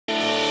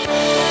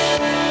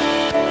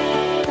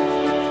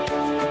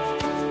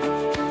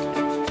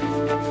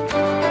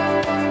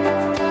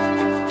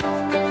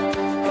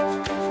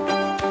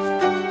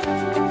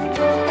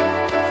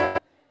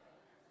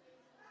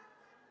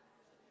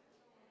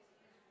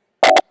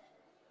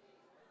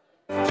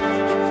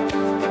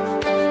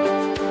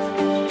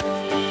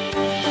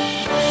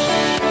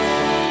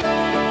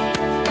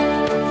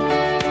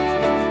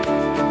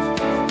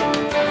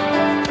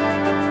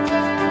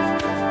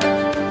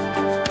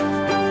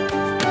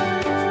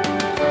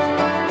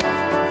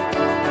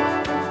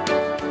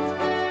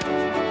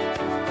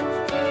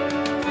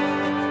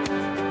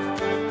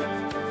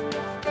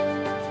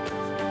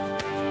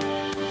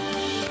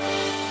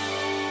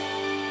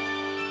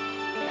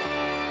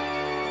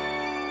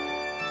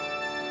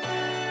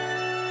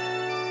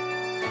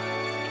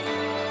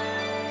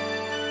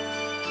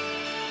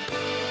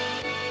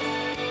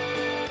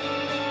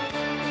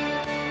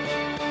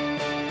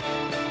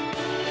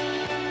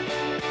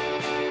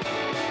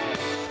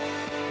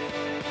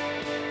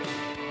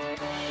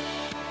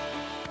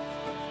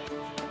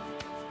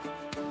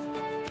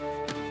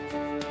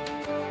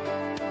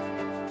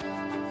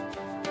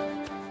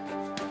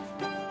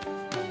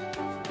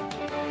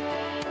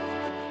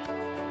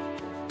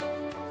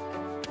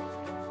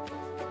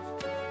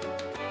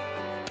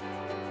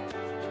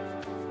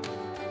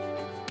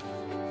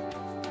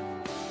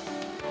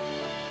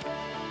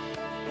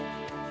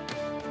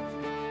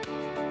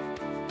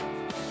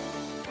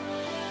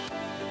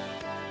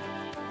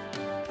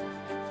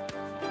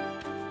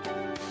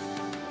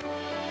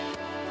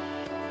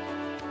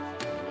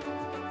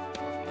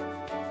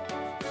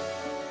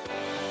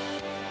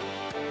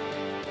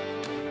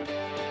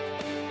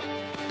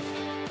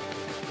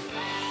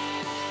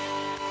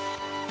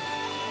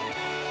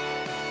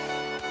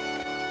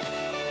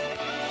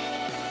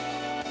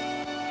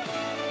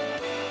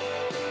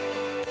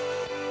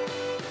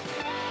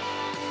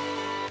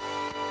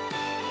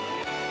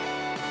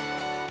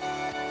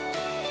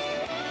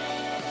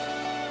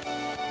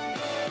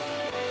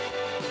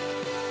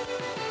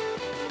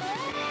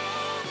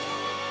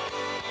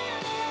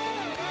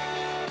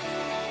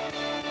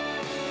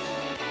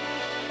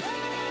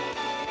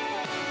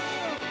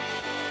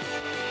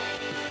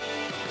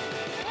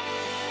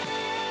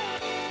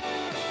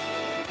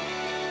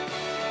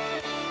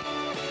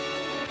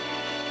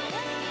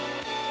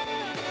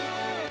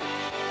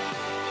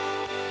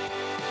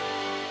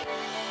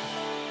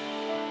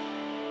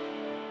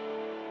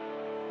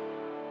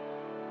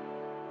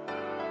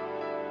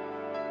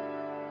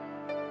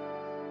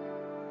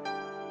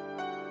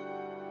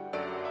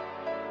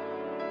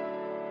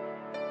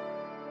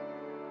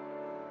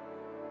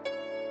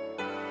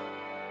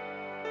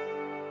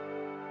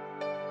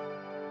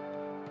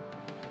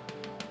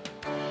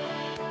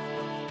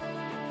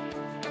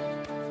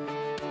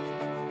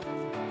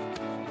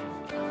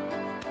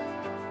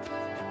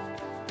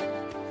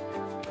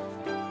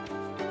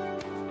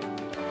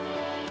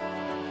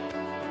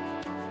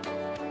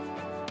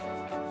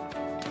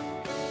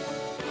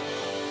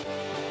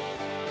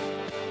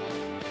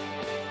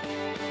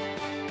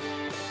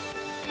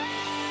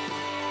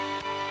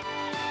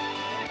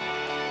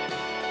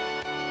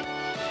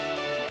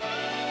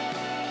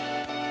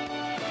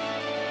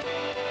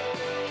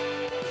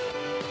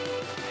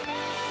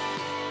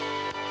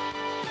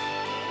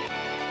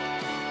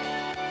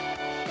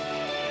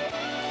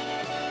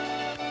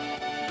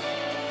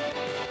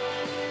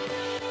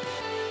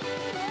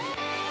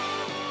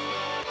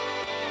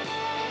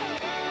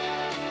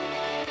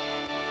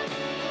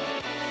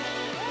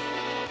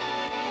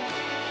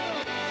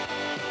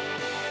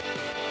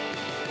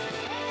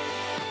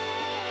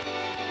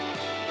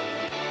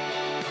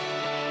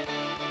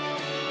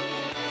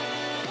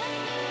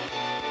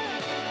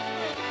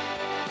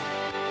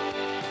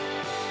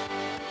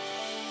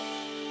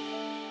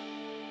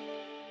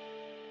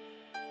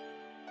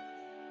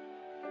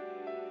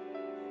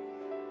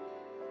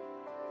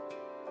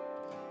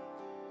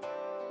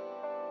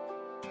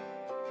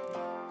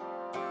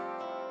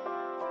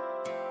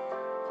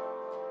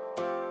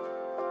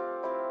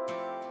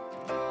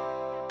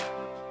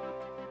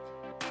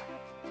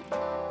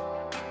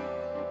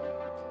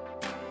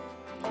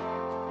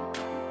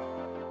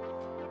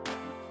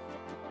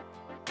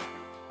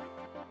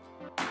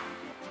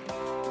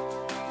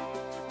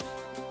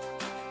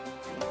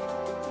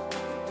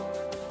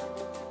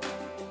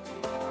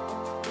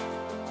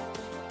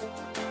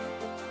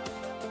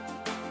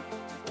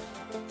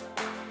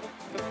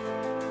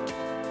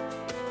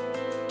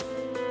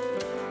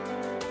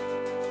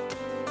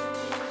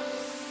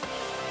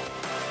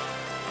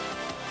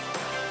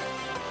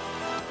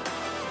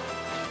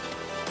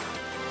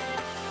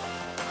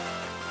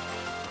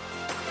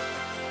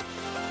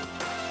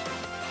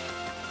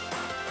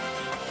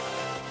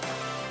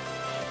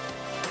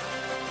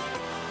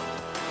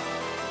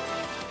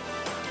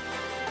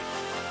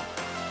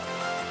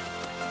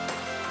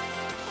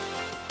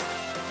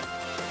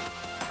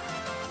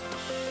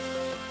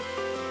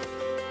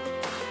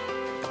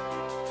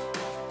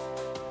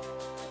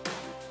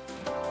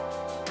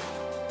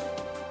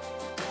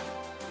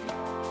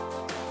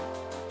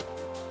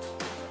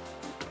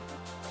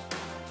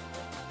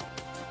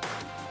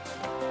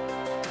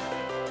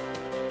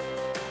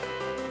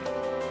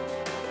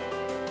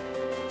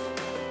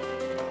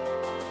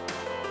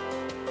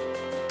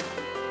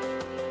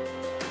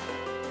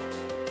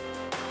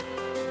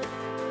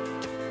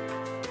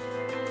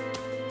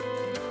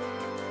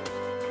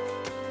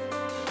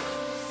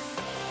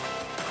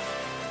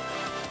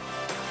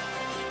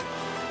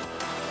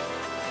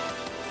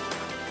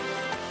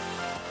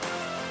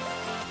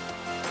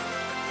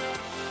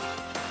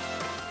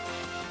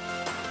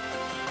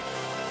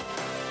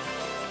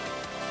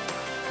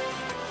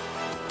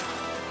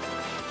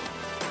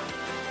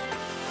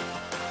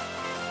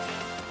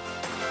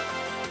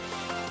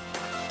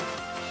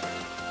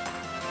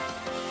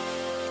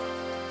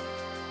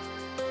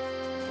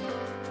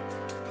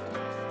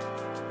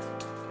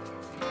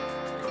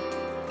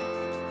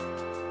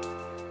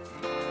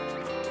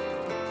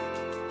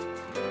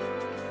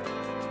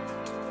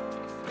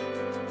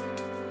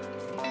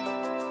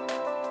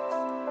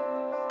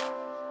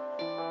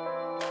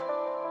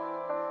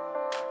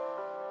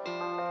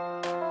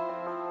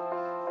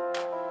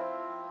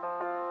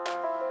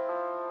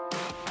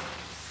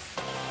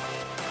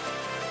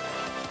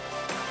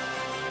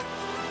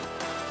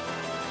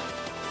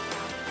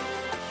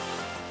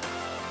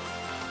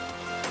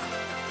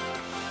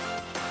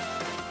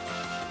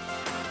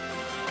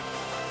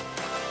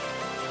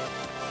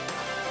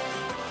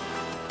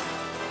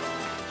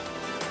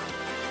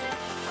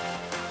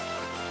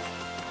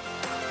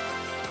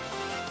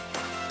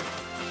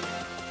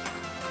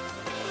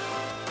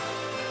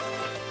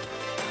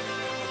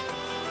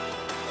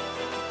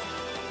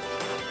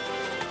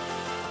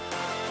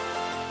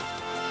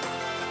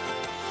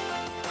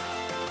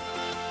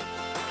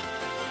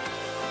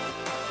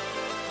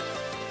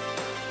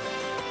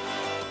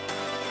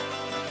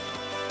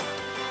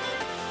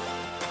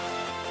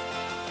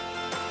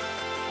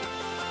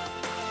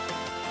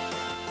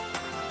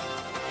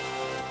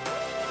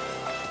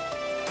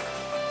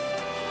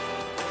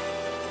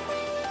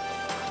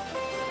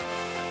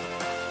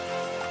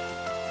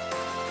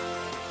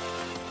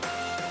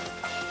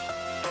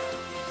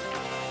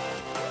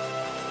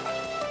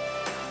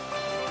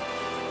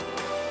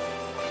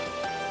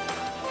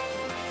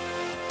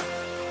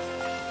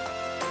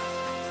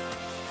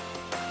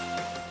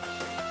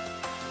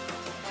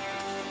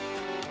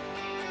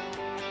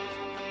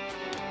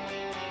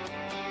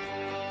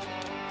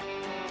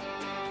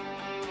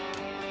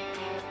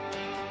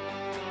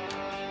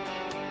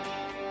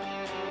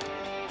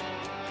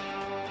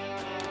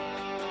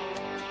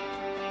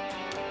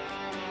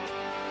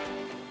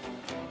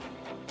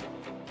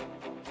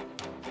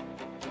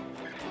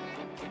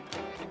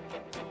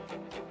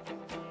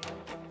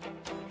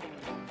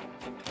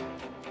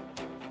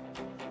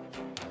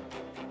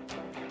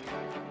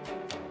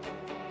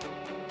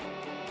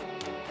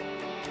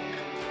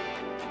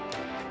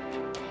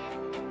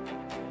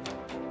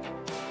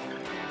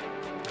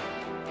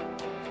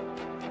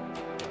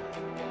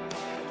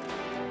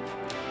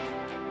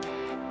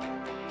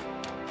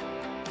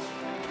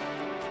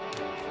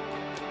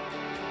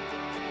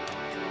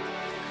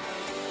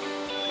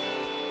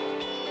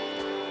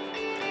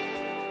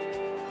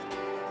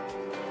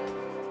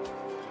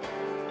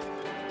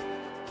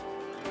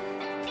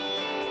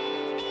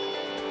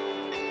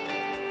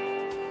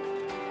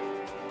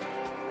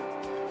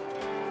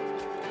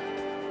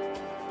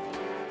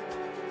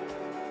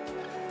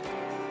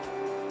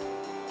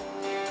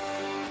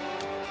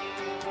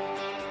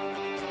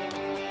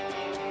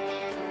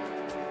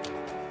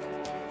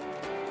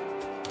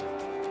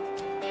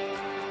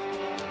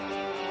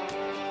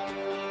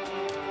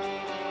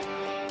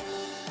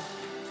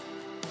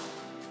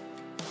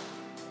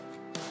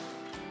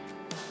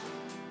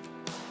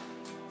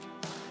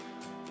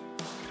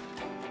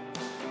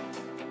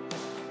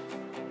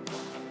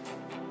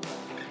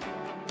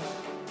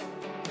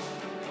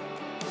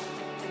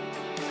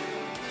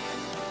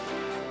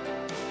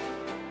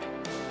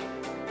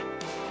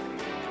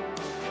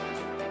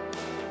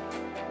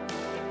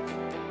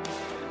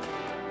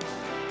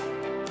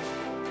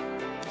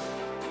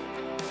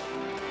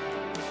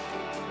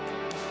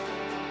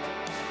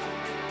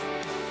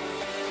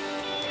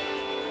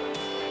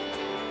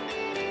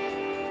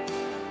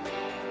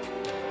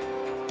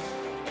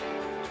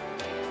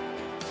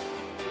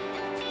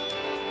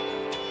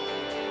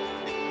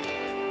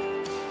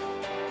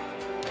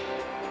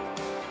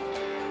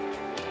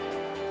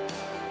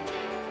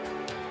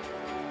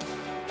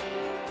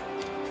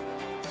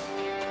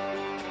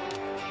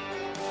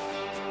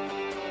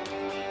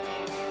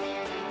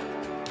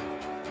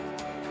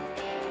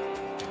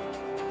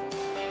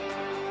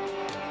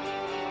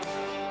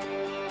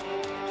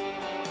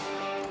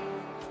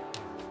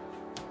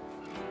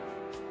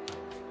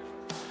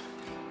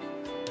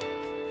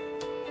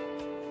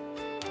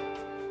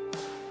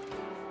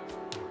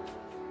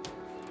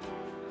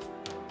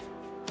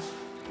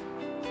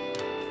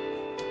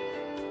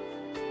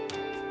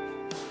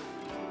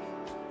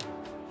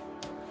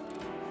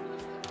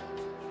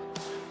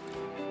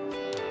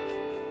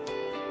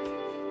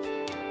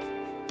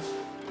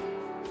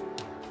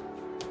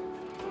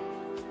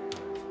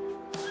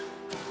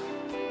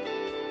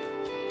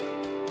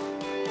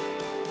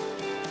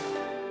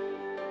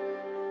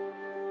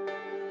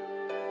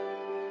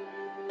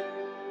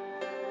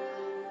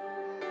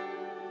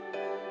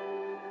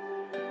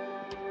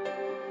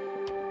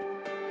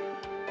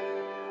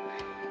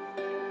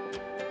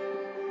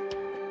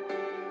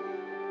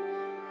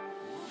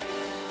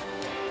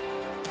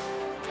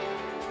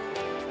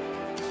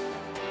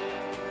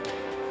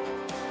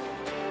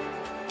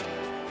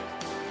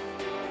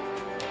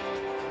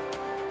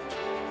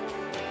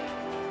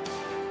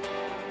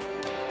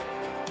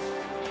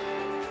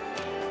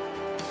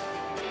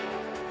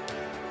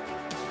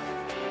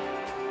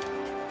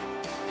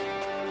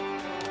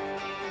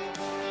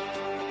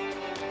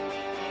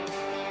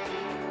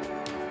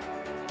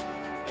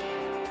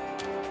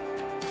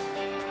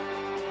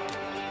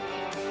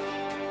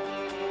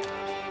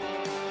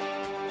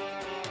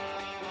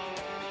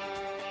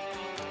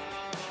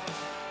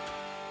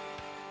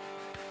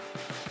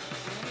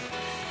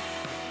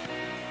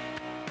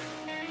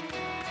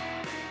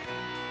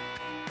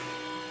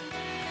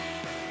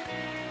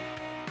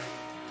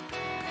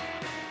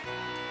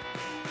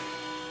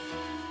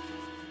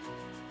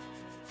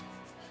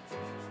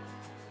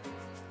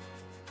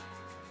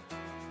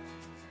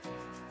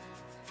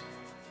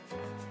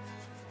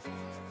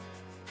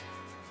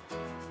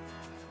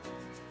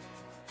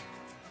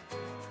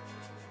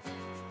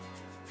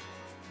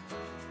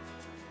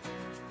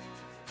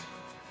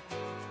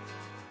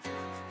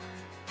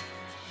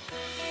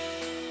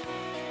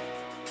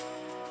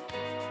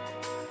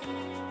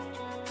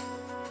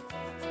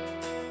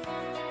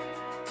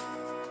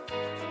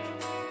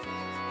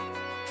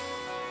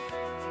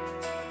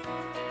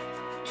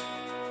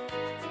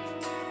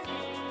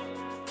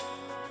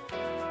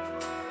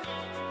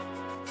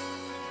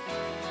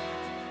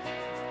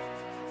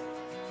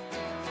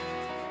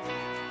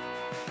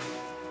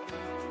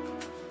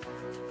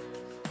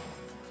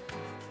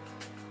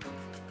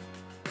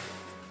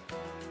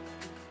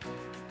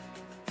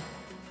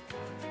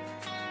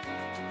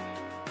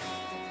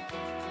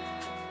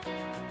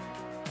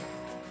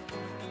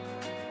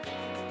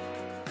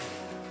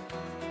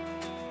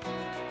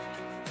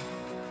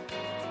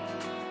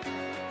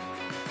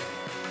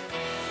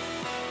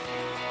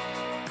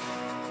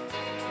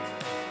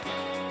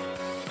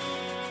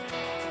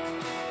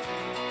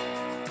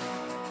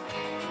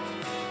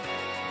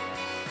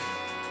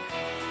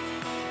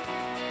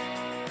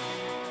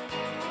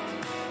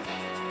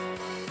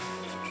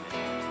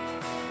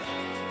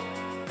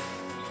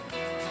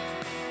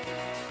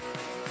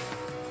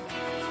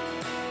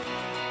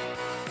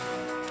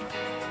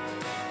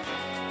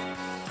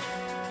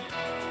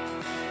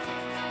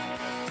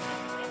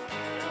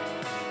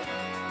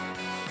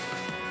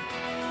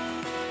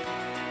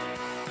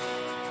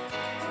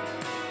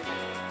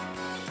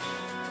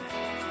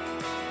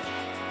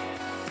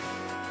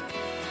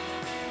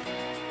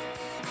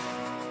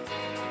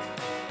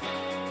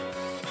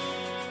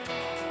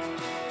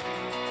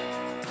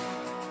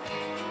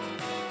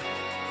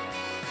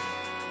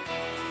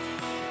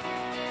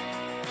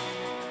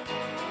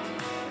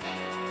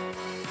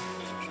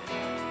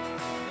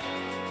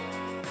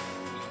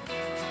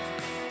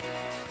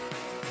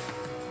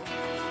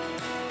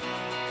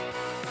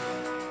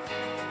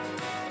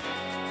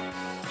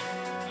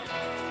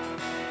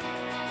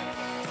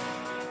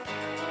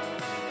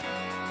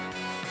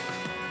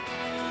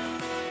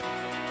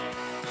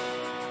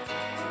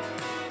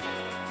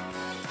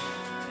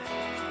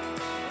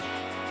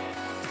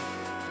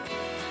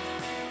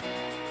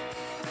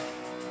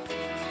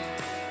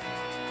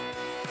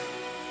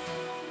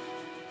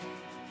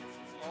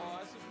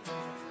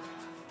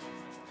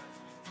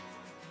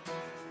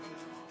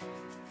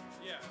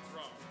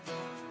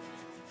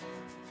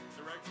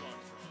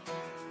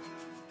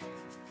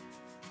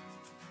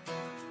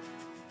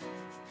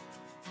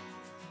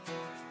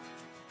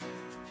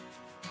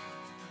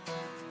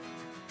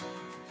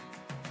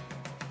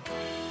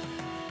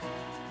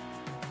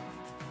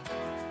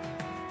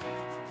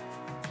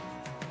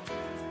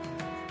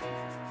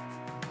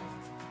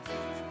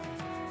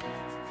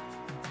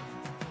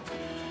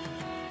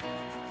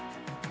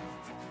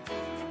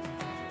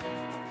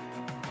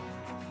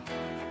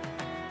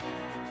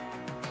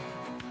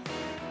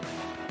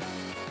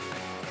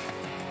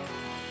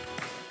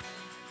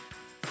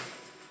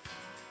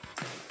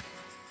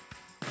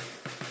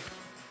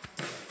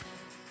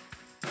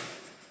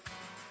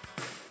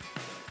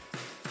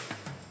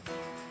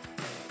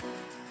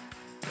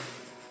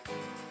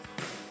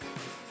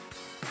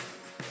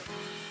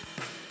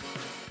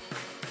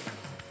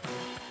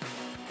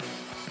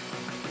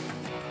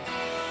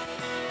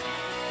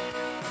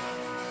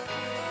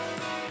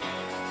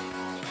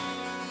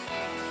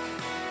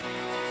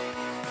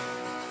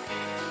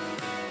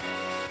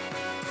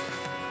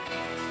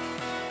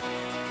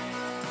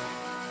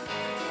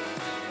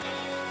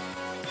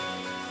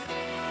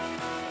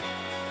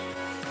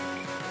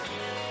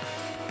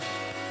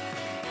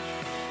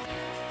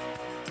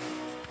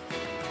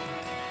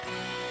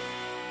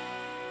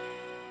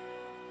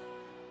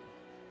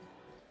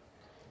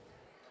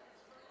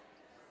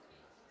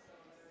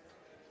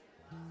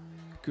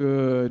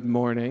Good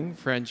morning,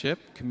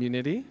 friendship,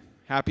 community.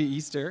 Happy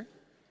Easter.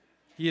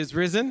 He is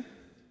risen.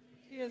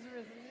 He is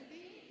risen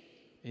indeed.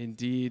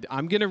 Indeed.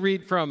 I'm going to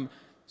read from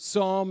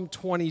Psalm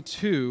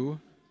 22.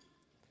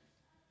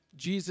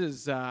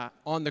 Jesus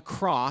on the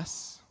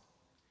cross,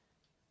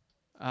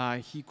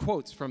 he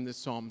quotes from this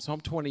psalm,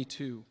 Psalm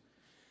 22,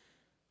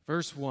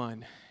 verse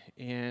 1.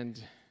 And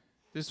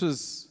this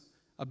was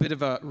a bit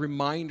of a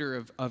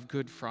reminder of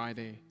Good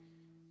Friday.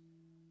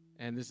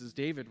 And this is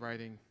David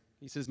writing.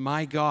 He says,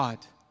 my God,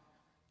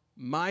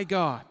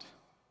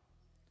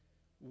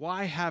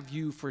 why have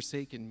you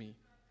forsaken me?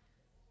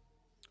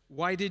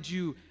 Why did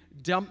you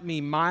dump me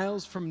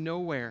miles from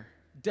nowhere,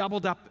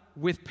 doubled up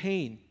with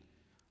pain?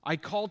 I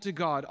called to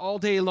God all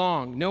day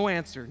long, no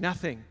answer,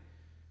 nothing.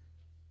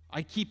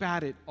 I keep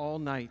at it all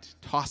night,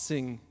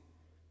 tossing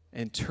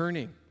and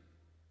turning.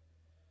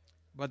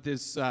 But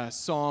this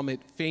psalm,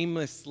 it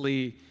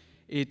famously,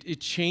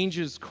 it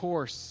changes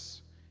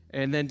course.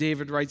 And then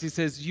David writes, he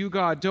says, you,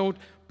 God, don't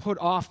put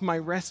off my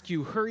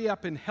rescue. Hurry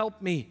up and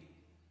help me.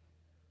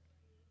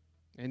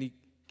 And he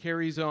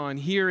carries on.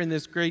 Here in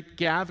this great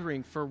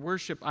gathering for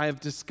worship, I have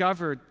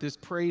discovered this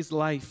praise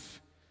life.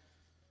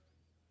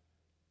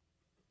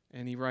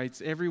 And he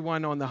writes,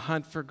 everyone on the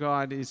hunt for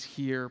God is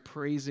here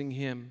praising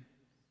him.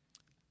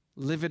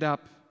 Live it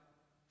up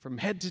from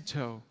head to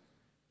toe.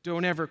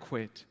 Don't ever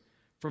quit.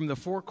 From the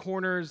four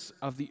corners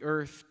of the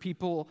earth,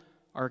 people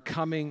are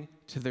coming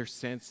to their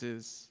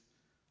senses,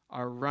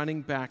 are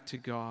running back to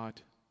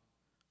God.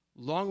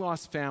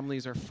 Long-lost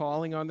families are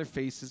falling on their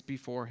faces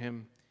before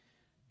him.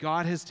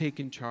 God has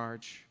taken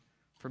charge.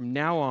 From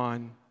now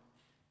on,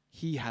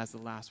 he has the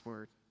last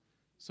word.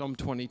 Psalm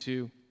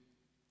 22.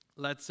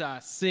 Let's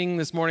sing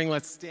this morning.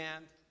 Let's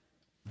stand.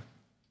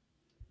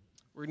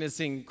 We're going to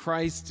sing,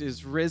 Christ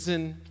is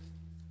risen.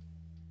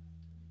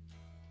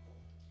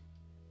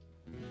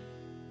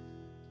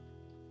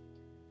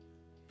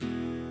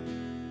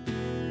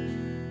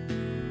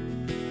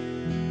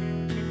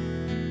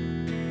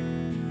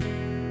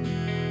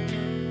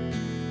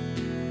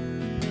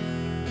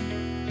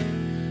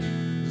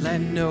 Let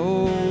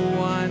no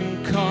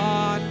one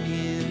caught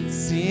in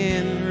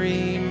sin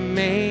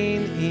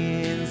remain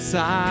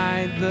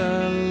inside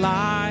the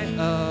light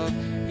of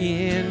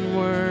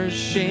inward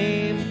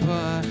shame,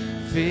 but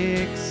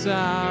fix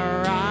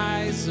our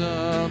eyes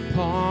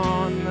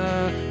upon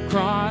the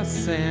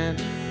cross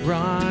and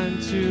run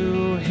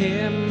to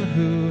him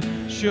who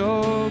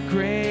showed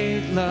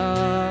great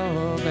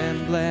love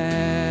and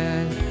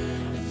bled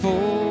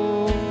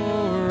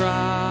for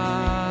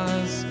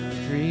us.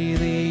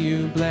 Freely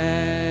you bled.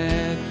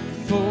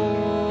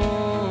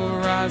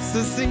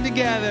 Let's sing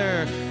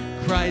together.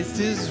 Christ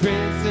is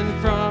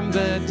risen from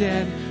the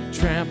dead,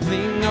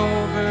 trampling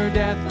over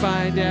death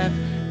by death.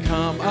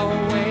 Come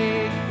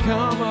awake,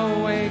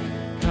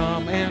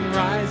 come and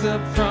rise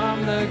up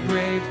from the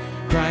grave.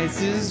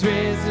 Christ is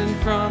risen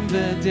from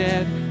the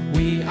dead.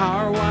 We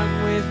are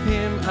one with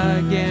him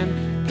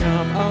again.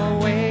 Come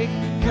awake,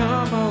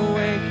 come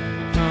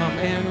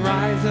and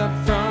rise up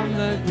from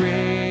the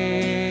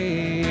grave.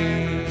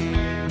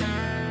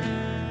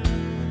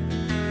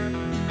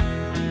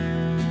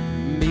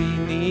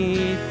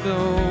 Beneath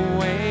the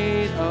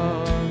weight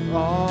of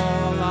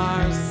all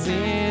our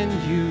sin,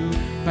 you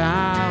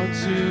bow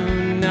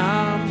to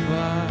none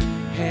but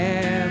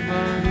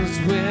heaven's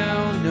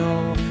will.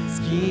 No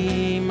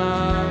scheme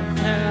of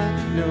hell,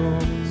 no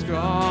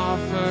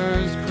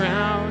scoffer's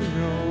crown,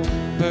 no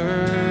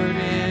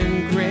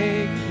burden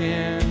great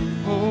can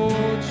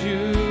hold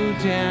you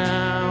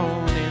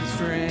down in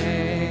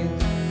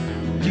strength.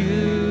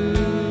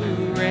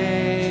 You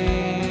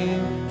reign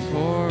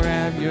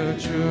forever, your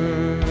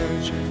church.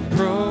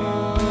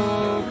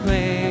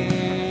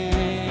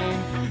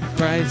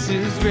 Christ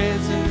is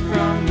risen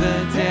from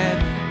the dead,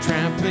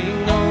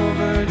 trampling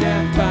over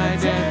death by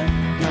death.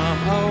 Come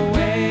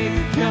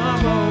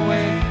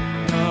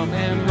come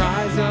and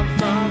rise up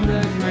from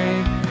the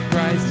grave.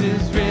 Christ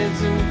is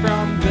risen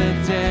from the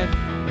dead.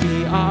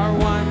 We are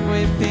one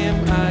with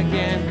him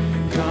again.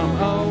 Come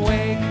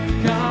awake,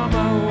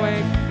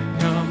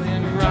 come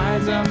and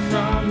rise up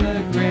from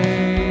the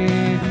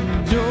grave.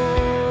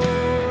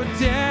 Oh,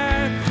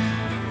 death,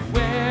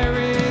 where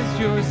is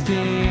your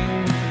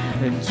sting?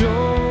 And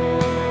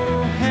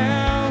oh,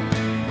 hell,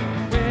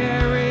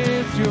 where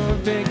is your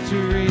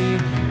victory?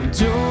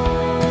 And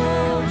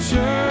oh,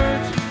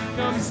 church,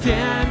 come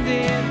stand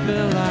in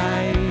the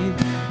light.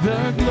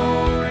 The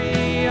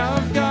glory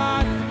of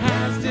God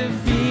has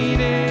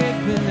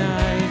defeated the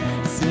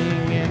night.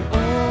 Singing,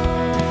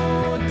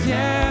 oh,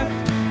 death,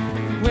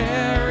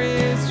 where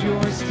is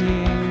your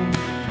sting?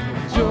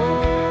 And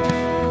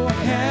oh,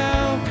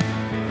 hell,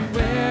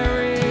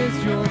 where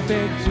is your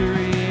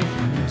victory?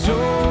 And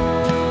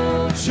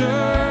oh,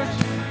 church,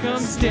 come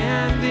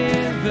stand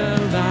in the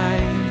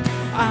light.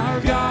 Our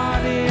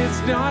God is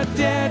not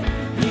dead,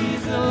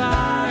 he's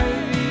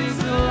alive, he's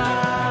alive.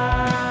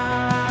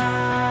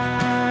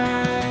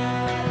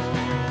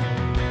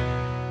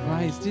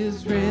 Christ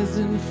is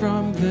risen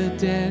from the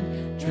dead,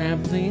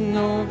 trampling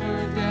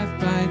over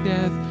death by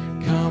death.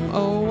 Come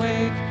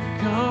awake,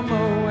 come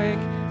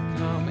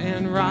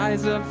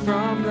rise up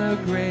from the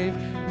grave.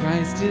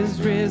 Christ is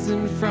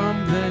risen from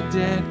the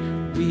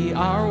dead. We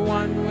are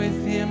one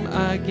with him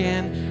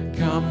again.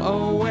 Come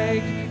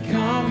awake,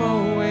 come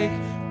awake,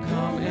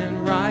 come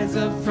and rise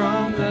up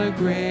from the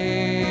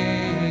grave.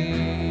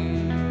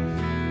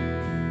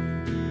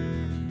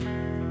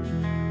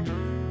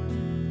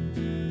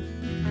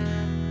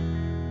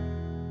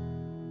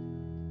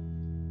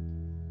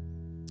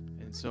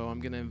 And so I'm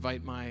going to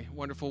invite my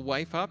wonderful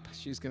wife up.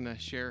 She's going to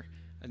share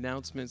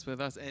announcements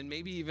with us and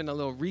maybe even a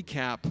little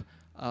recap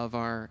of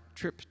our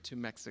trip to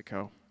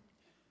Mexico.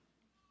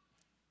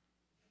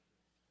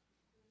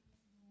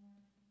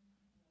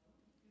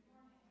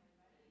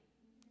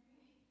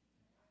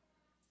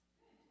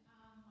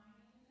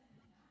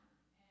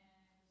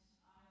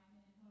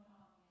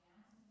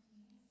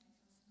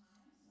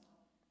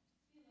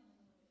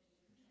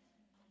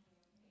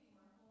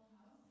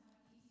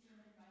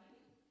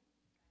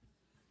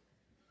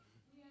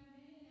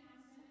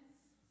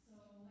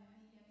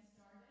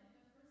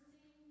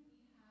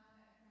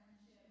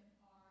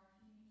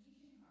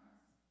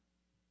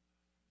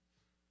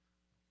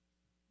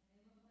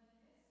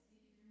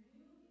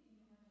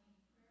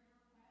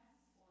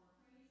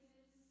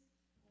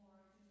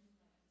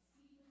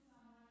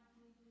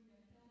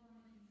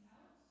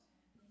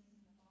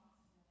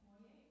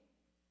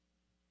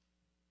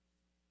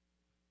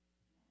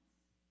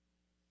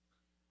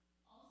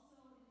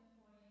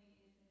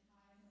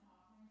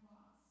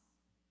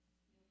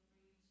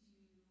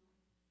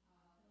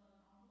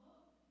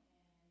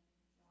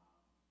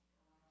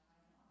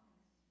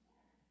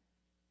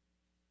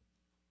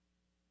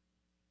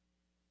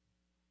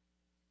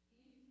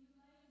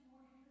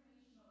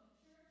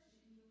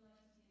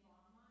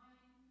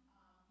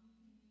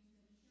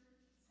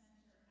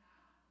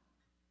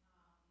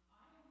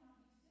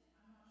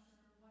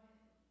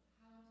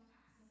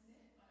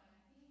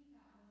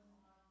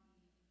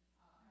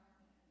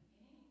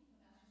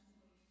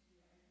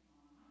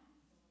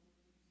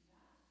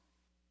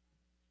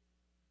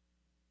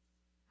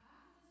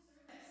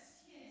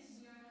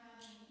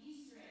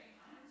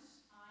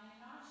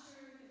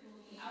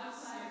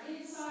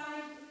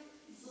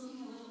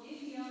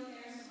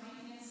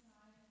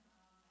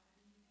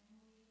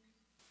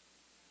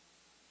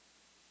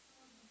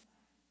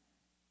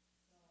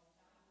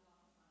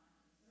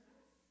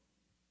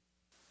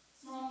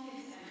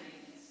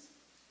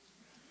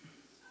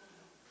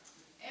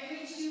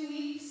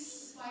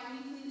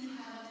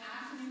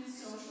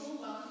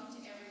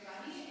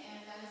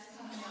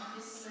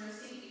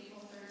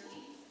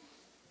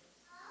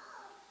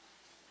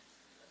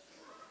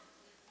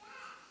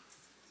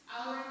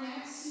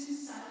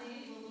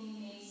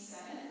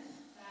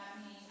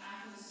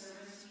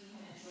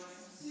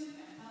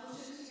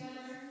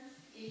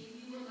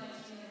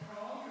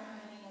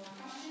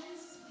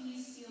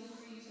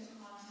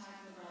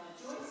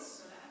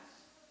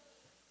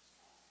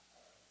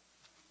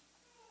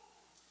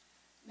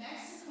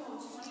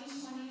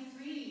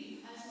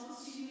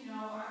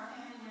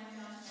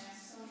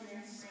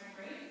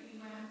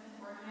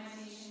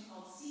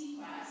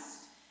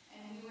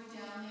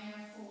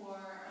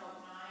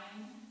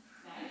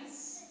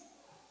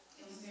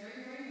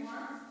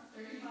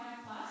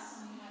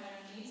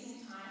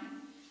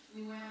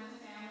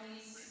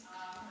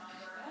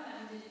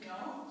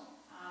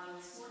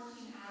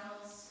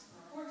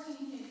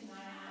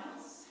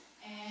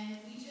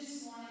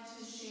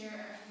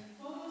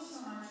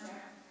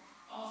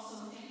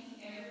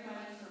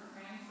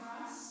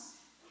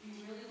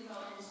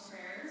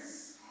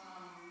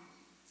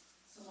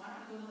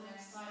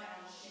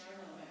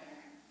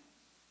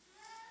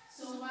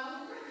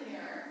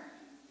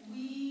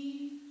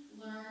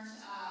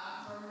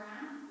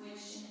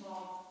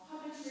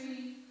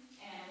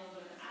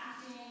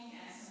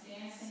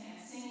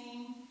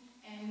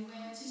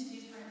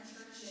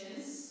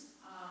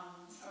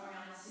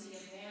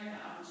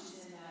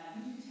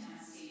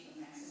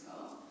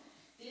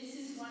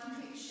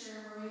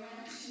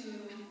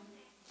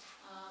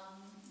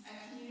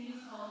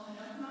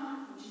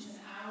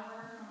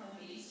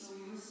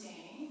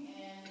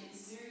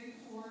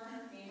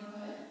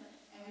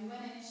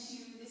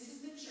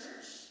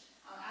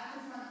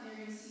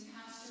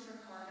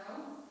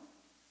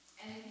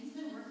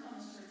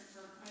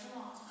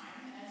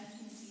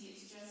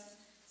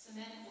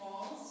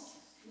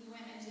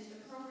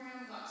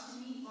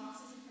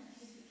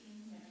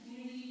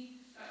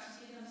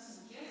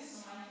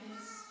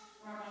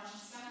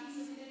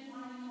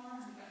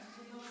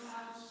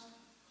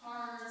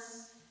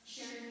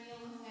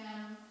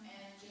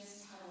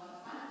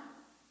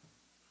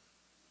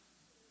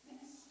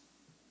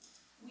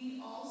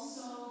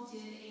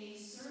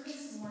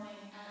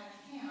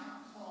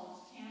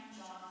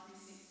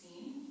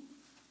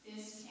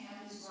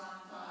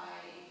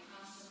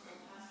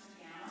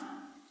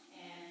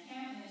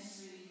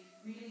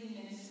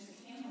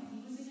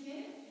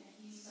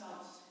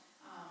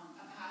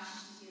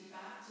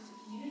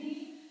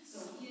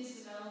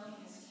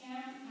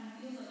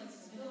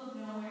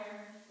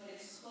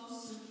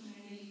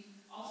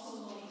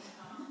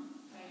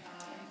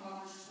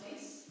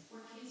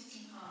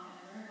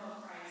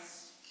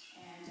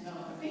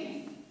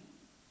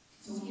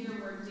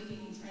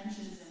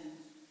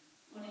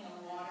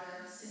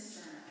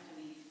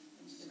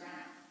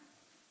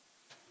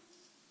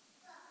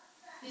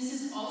 This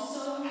is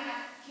also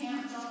at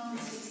Camp John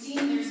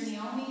 316. There's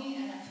Naomi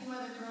and a few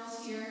other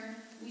girls here.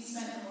 We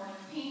spent the morning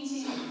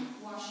painting,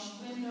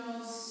 washing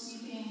windows,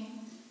 sweeping,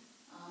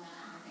 that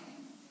kind of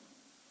thing.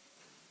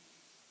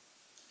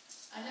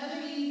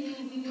 Another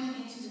evening, we went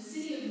into the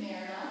city of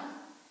Merida,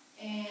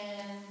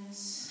 and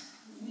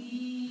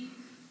we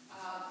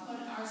put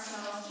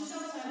ourselves just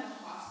outside of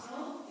the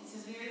hospital. It's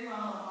a very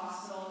well-known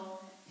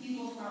hospital.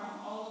 People from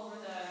all over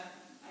the,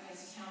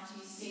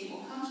 county, state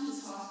will come to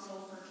this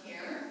hospital for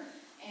care.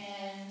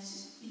 And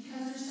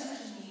because there's such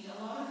a need,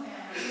 a lot of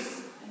families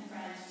and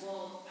friends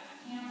will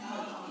camp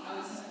out on the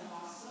outside of the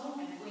hospital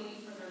and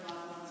wait for their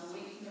loved ones, or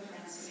wait for their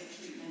friends to get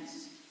treatment,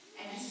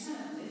 and just kind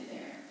of live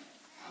there.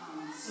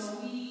 So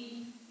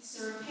we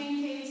served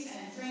pancakes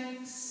and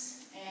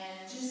drinks,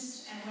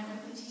 and went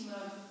with a team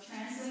of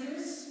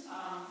translators,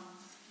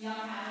 young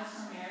adults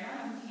from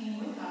Merida who came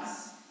with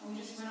us, and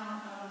we just went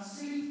out on the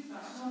street,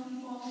 got to know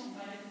people,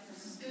 invited them for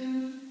some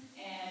food,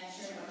 and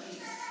shared about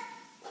Jesus.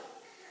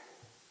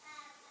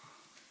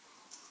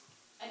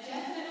 A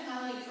definite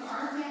highlight for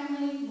our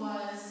family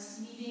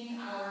was meeting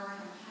our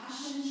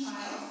Compassion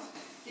child.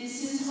 This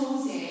is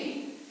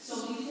Jose.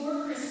 So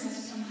before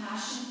Christmas,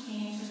 Compassion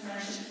came to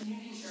Friendship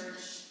Community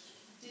Church,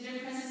 did a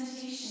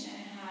presentation,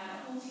 and had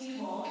a whole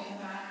table in the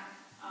back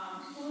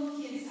full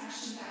of kids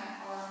actually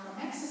that are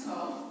from Mexico,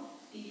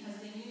 because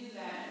they knew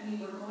that we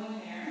were going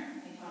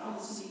there. They thought, oh,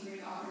 this would be a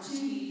great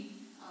opportunity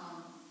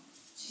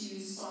to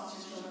sponsor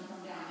children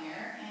from down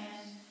there.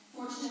 And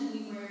fortunately,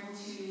 we were able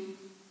to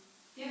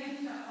get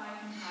picked up by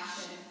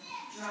Compassion,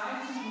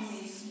 drive to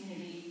Jose's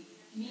community,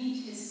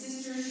 meet his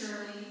sister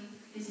Shirley,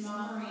 his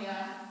mom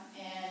Maria,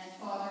 and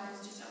father,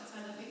 who's just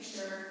outside the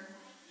picture.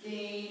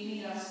 They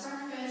made us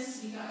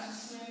breakfast. We got to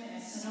swim in a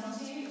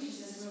cenote, which is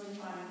this really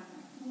fun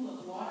pool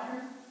of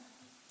water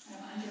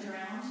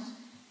underground,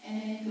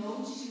 and then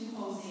go to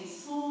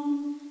Jose's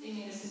home. They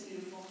made us a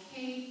beautiful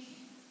cake,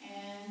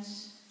 and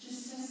just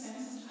to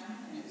spend some time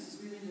with him. It was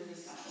really, really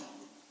special.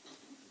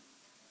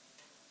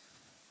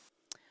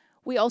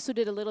 We also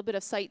did a little bit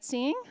of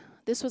sightseeing.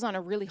 This was on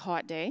a really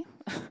hot day.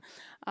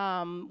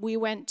 We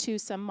went to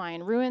some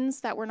Mayan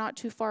ruins that were not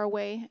too far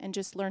away and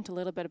just learned a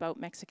little bit about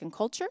Mexican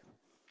culture.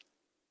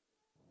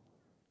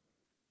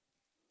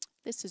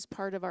 This is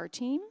part of our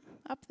team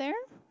up there,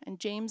 and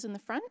James in the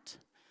front.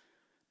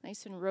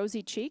 Nice and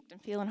rosy-cheeked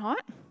and feeling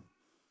hot.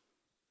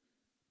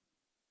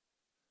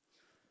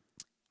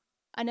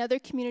 Another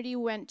community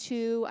we went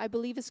to, I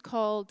believe is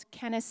called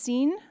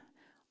Canacine.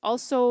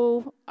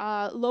 Also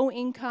low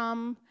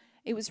income.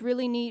 It was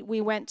really neat. We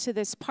went to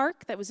this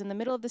park that was in the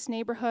middle of this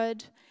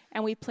neighborhood,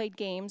 and we played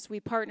games. We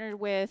partnered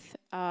with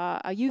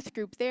a youth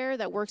group there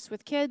that works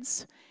with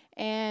kids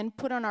and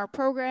put on our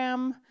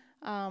program,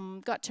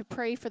 got to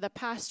pray for the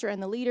pastor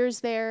and the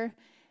leaders there,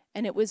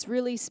 and it was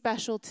really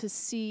special to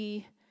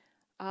see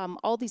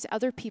all these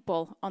other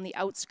people on the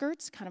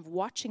outskirts kind of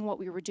watching what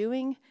we were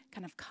doing,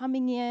 kind of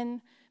coming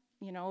in,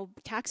 you know,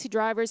 taxi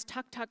drivers,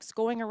 tuk-tuks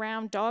going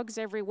around, dogs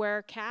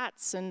everywhere,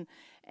 cats, and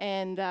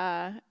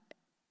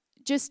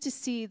just to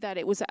see that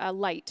it was a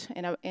light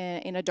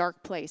in a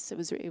dark place. It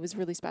was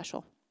really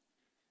special.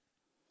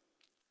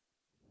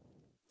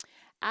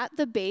 At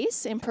the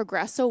base in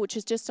Progreso, which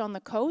is just on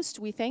the coast,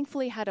 we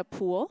thankfully had a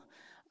pool.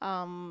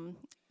 The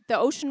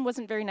ocean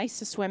wasn't very nice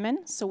to swim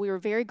in, so we were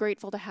very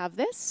grateful to have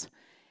this.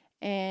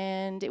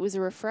 And it was a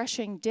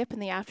refreshing dip in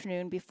the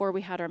afternoon before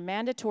we had our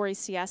mandatory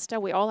siesta.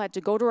 We all had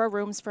to go to our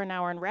rooms for an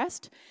hour and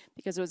rest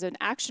because it was an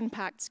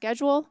action-packed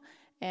schedule,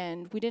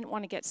 and we didn't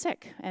want to get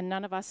sick, and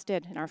none of us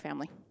did in our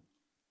family.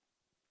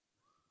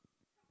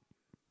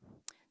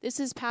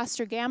 This is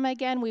Pastor Gamma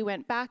again. We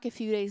went back a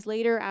few days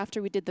later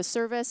after we did the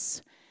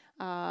service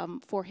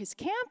for his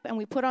camp, and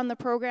we put on the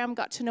program,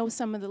 got to know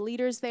some of the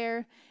leaders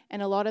there,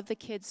 and a lot of the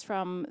kids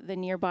from the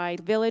nearby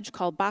village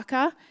called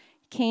Baca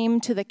came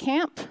to the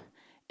camp.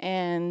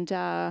 And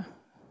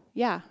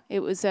yeah,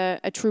 it was a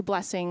true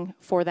blessing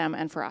for them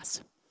and for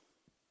us.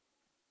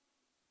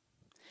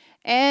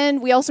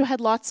 And we also had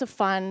lots of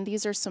fun.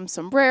 These are some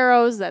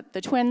sombreros that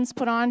the twins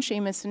put on,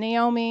 Seamus and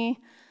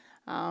Naomi.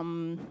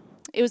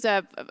 It was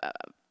a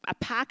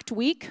packed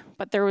week,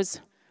 but there was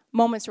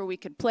moments where we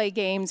could play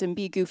games and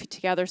be goofy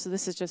together, so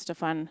this is just a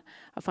fun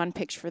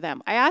picture for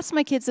them. I asked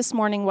my kids this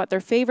morning what their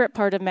favorite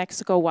part of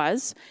Mexico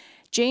was.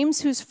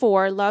 James, who's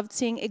 4, loved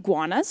seeing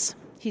iguanas.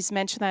 He's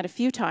mentioned that a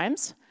few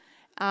times.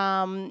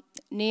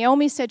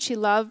 Naomi said she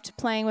loved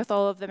playing with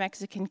all of the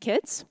Mexican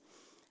kids.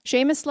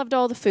 Seamus loved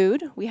all the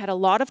food. We had a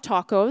lot of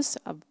tacos,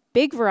 a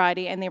big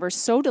variety, and they were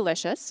so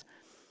delicious.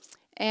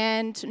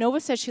 And Nova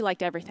said she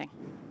liked everything.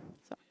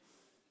 So,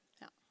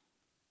 yeah.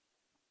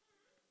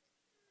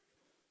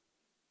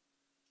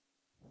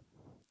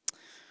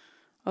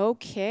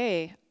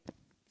 Okay.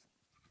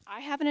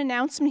 I have an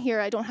announcement here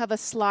I don't have a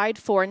slide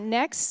for.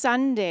 Next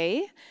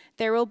Sunday,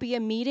 there will be a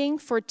meeting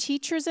for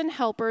teachers and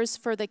helpers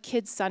for the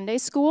kids' Sunday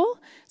school.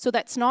 So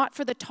that's not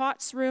for the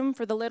tots room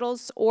for the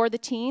littles or the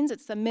teens.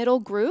 It's the middle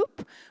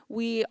group.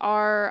 We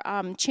are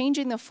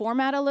changing the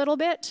format a little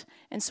bit,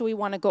 and so we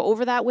want to go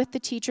over that with the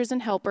teachers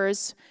and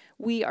helpers.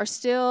 We are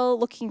still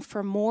looking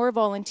for more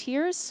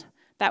volunteers.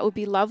 That would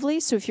be lovely.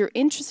 So if you're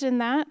interested in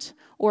that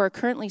or are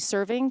currently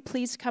serving,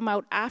 please come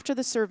out after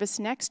the service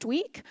next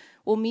week.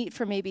 We'll meet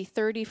for maybe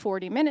 30,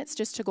 40 minutes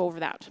just to go over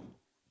that.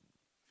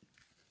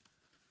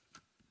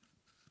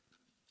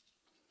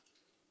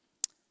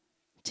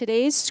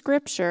 Today's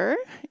scripture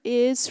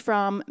is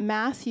from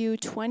Matthew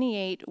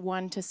 28,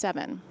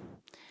 1-7.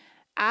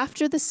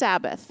 After the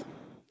Sabbath,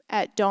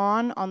 at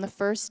dawn on the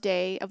first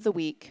day of the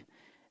week,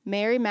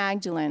 Mary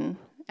Magdalene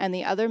and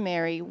the other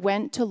Mary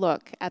went to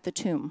look at the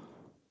tomb.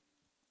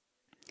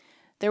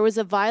 There was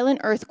a violent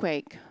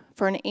earthquake,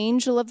 for an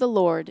angel of the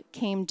Lord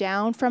came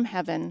down from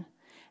heaven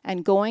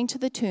and going to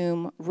the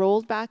tomb,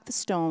 rolled back the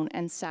stone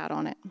and sat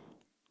on it.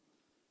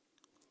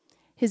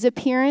 His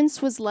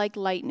appearance was like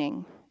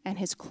lightning, and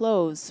his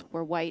clothes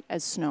were white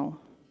as snow.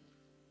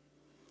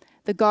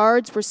 The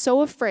guards were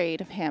so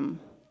afraid of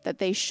him that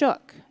they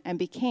shook and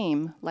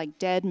became like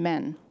dead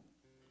men.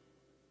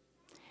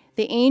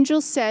 The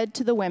angel said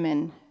to the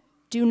women,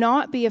 "Do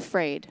not be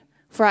afraid,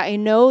 for I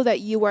know that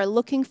you are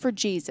looking for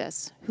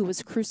Jesus, who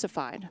was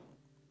crucified.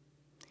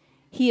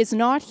 He is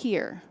not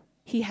here.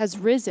 He has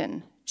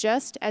risen,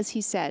 just as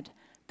he said.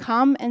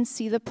 Come and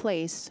see the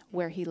place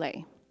where he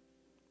lay.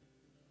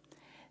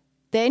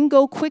 Then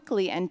go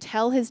quickly and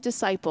tell his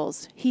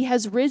disciples, he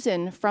has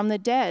risen from the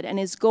dead and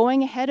is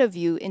going ahead of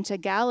you into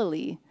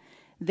Galilee.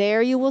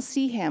 There you will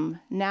see him.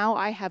 Now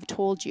I have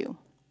told you."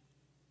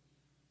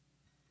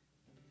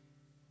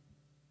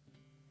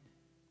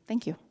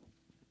 Thank you.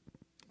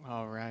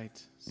 All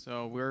right.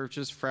 So we're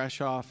just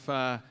fresh off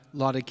a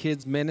lot of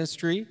kids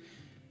ministry,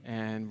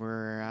 and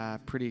we're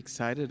pretty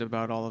excited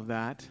about all of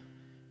that.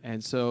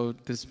 And so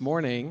this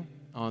morning,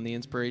 on the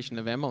inspiration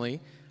of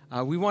Emily,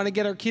 we want to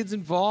get our kids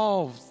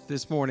involved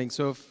this morning.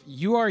 So if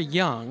you are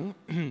young,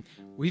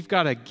 we've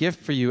got a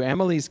gift for you.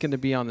 Emily's going to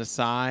be on the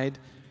side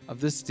of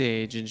the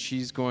stage, and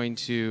she's going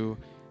to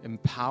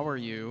empower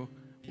you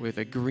with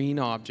a green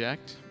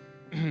object.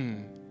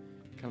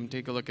 Come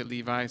take a look at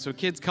Levi. So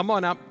kids, come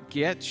on up,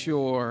 get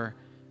your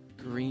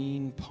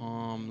green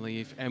palm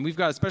leaf. And we've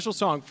got a special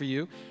song for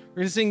you. We're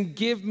going to sing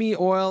 "Give Me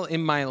Oil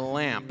in My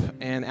Lamp."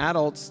 And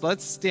adults,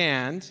 let's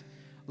stand.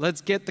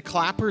 Let's get the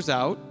clappers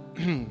out.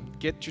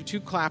 Get your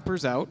 2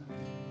 clappers out.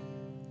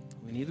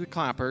 We need the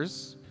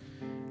clappers.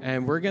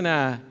 And we're going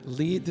to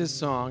lead this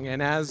song.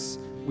 And as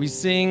we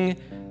sing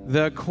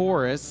the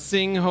chorus,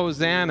 sing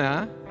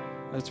Hosanna.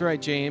 That's right,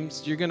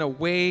 James. You're going to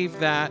wave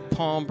that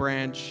palm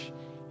branch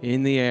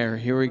in the air.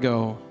 Here we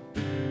go.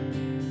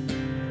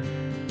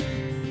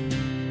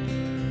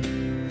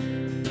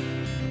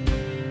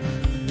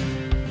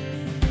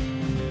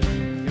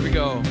 Here we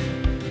go.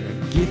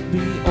 Give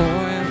me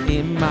oil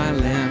in my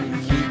lamp.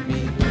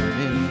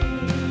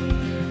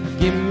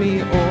 Give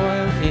me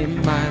oil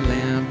in my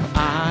lamp,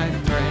 I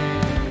pray.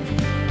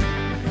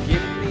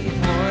 Give me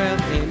oil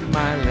in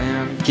my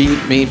lamp.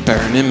 Keep me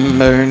burning,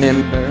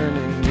 burning,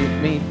 burning.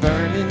 Keep me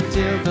burning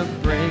till the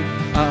break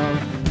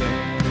of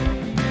day.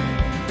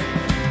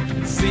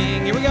 And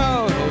sing, here we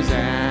go.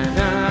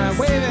 Hosanna,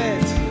 wave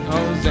it.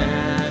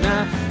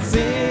 Hosanna,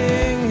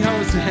 sing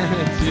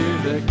Hosanna to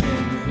the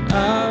King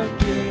of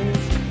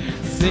Kings.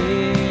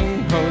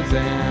 Sing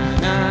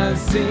Hosanna,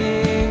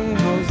 sing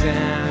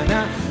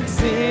Hosanna.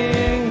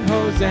 Sing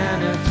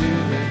Hosanna to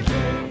the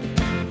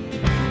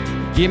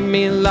King. Give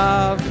me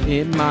love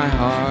in my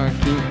heart,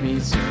 keep me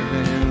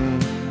serving.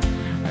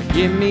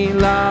 Give me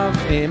love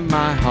in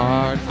my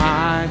heart,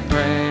 I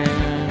pray.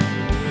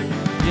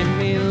 Give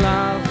me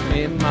love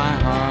in my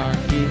heart,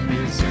 keep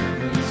me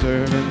serving,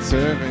 serving,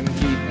 serving.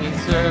 Keep me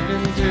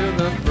serving till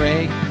the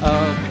break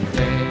of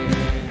day.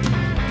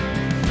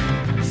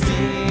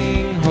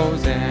 Sing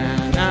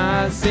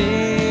Hosanna,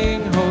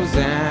 sing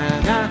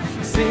Hosanna.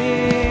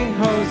 Sing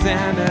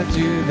Hosanna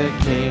to the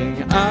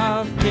King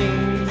of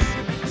Kings.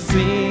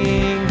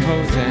 Sing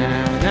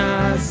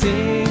Hosanna,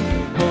 sing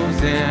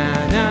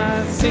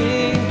Hosanna,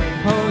 sing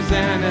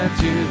Hosanna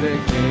to the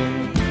King.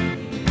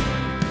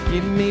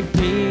 Give me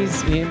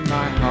peace in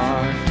my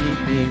heart, keep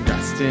me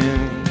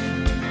resting.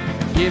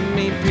 Give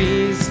me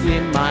peace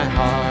in my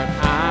heart,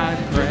 I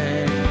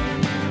pray.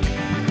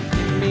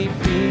 Give me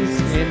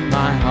peace in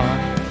my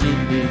heart, keep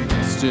me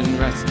resting,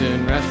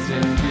 resting,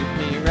 resting. Keep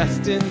me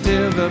resting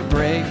till the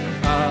break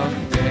of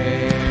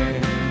day.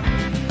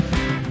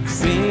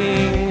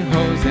 Sing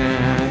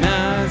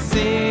Hosanna,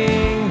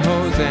 sing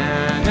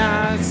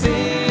Hosanna,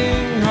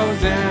 sing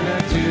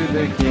Hosanna to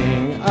the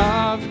King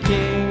of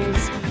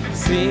Kings.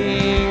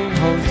 Sing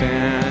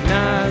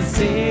Hosanna,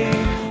 sing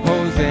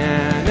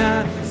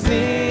Hosanna,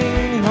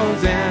 sing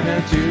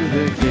Hosanna to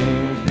the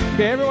King.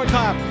 Okay, everyone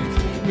clap.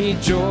 Give me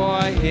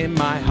joy in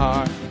my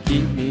heart,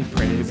 keep me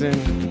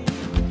praising.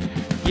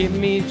 Give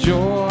me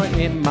joy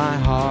in my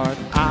heart,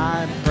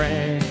 I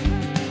pray.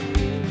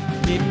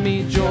 Give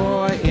me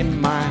joy in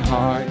my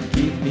heart,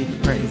 keep me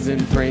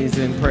praising,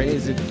 praising,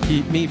 praising.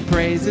 Keep me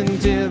praising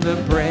till the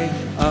break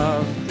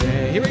of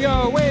day. Here we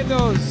go, wave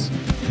those.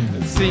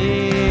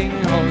 Sing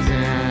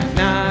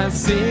Hosanna,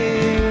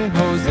 sing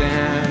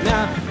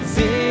Hosanna,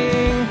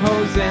 sing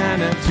Hosanna.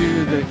 Hosanna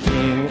to the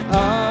King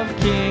of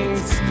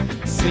Kings.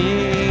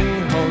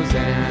 Sing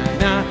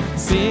Hosanna,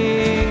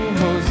 sing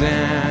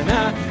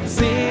Hosanna,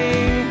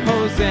 sing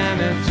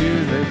Hosanna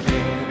to the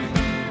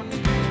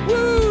King.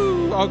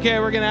 Woo! Okay,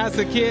 we're going to ask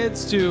the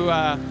kids to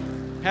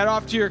head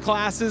off to your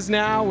classes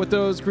now with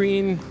those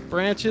green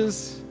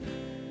branches.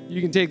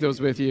 You can take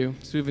those with you,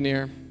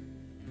 souvenir.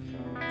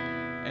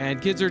 And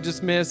kids are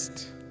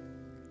dismissed.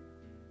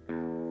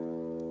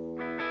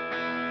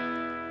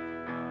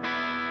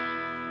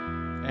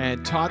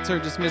 And tots are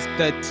dismissed.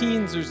 The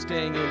teens are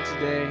staying in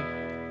today.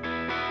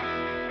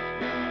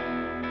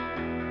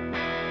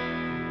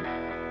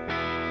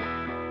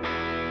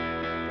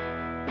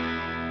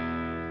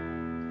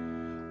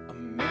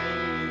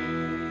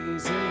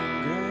 Amazing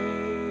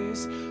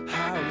grace,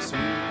 how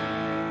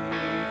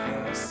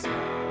sweet the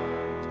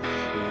sound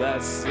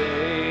that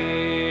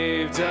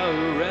saved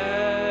a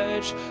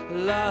wretch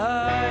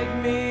like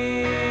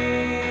me.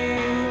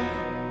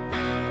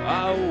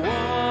 I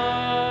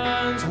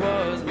once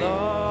was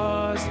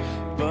lost,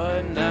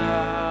 but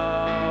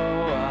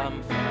now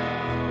I'm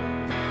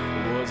found.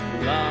 Was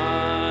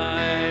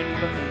blind,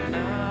 but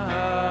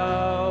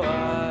now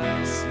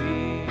I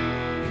see.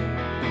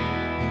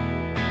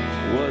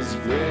 Was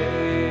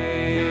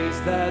grace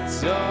that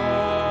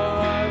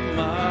taught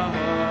my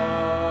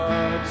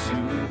heart to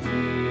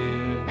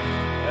fear,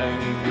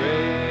 and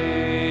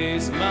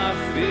grace my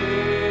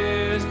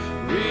fears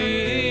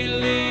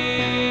relieved.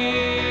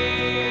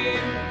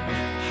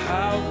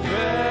 How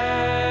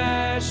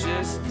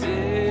precious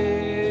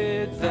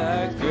did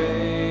that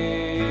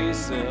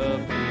grace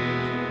appear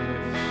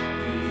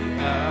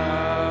the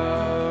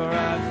hour I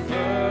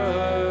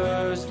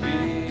first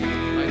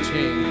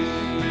believed.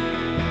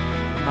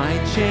 My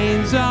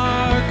chains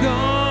are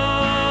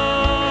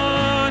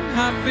gone,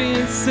 I've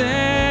been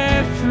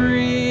set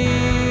free.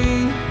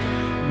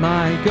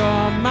 My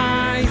God,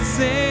 my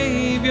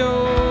Savior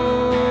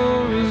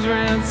has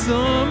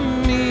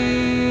ransomed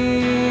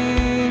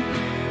me.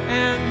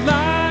 And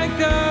like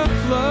a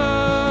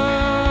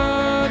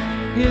flood,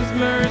 His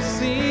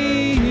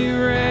mercy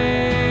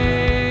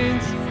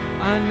reigns.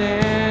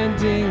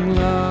 Unending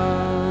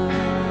love,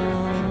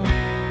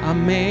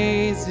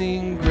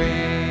 amazing grace.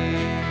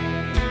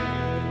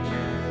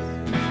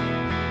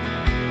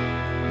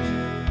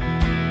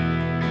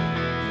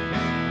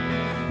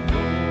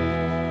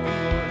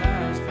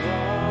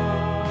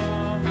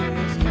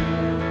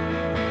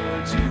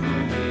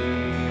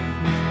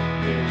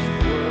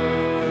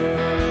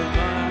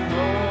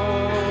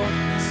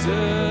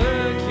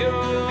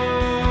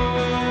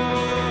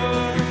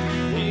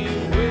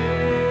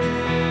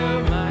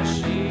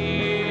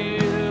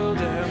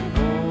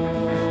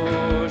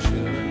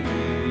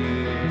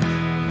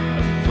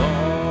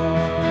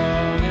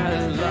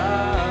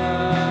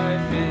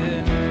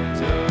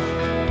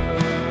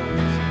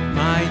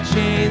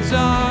 Chains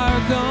are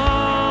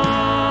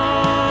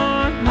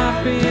gone,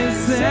 I've been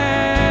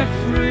set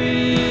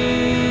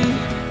free.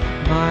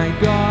 My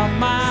God,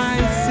 my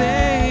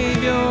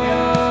Savior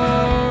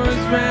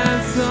has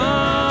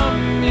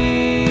ransomed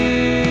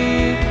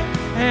me.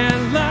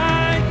 And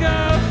like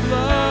a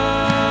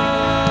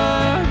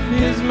flood,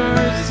 His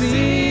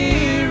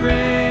mercy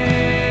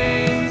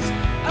reigns.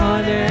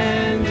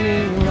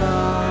 Unending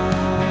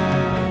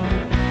love,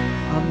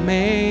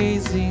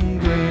 amazing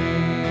grace.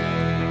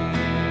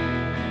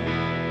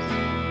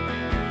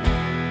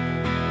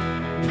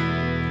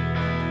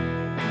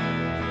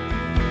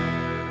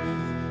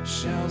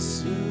 Shall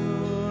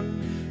soon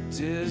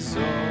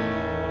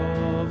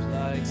dissolve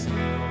like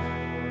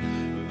snow.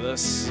 The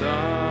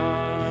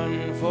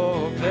sun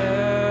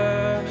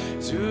forbear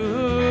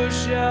to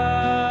shine,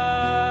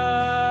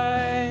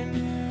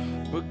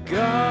 but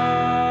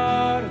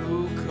God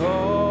who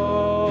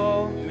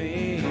called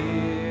me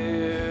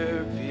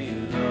here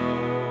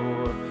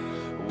below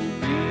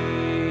will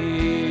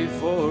be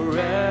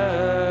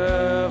forever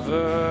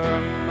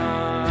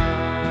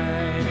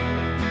mine.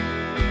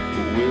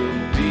 Will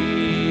be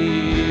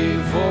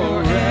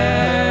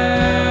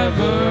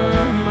forever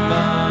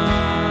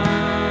mine.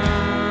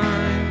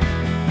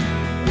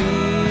 Be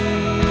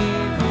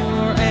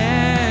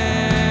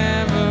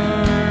forever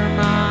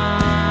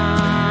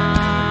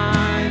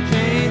mine.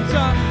 Chains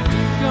are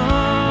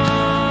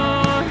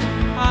gone,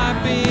 I've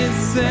been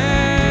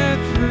set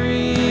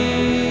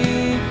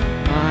free.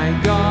 My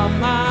God,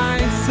 my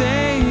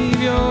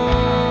Savior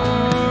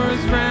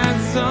has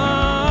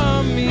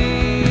ransomed me.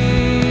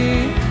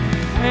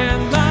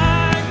 And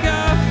like a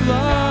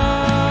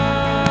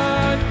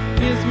flood,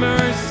 His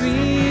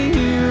mercy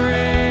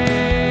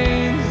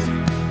reigns.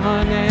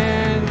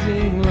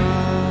 Unending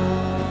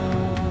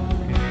love,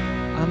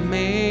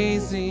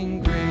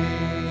 amazing grace.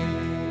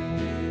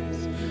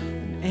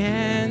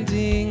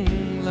 Unending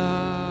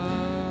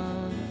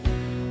love,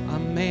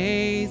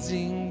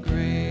 amazing grace.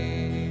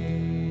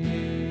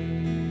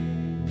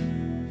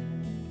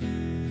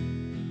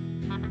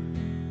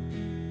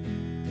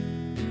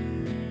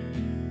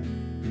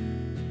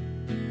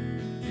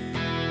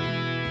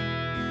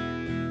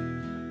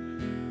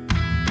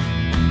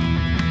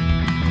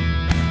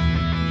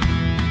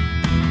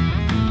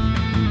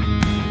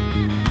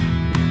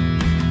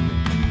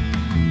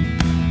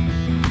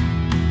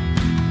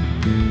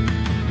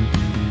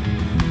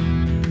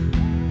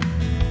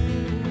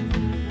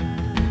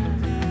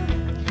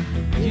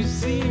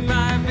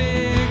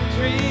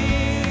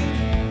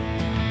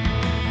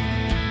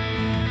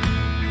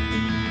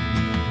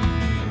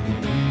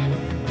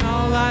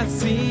 all I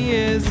see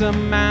is a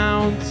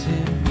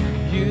mountain.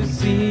 You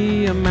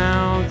see a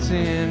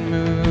mountain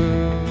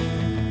move.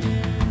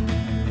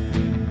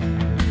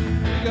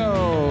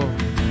 Go.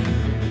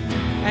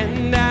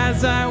 And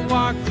as I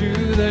walk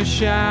through the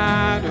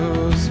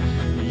shadows,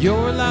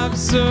 your love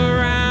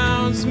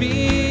surrounds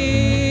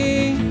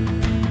me.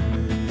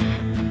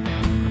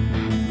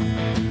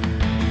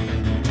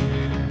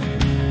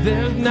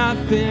 There's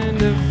nothing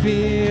to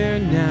fear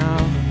now,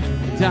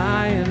 and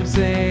I am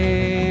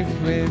safe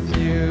with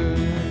you.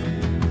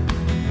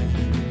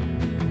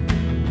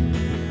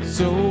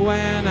 So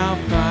when I'll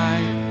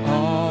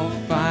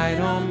fight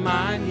on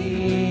my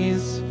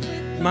knees,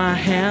 my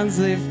hands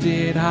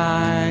lifted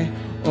high.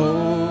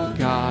 Oh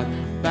God,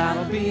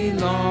 battle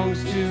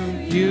belongs to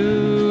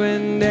you,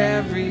 and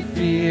every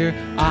fear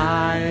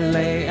I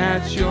lay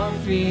at your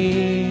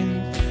feet.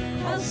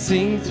 I'll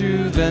sing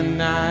through the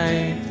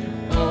night.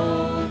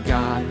 Oh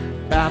God,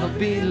 battle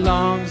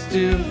belongs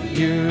to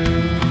you.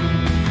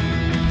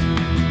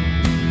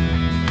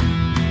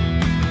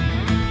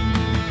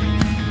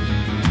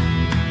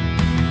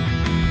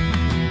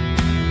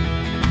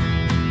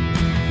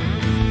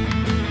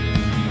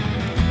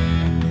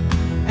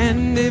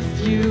 And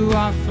if you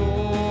are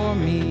for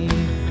me,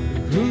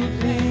 who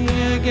can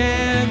be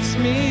against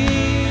me?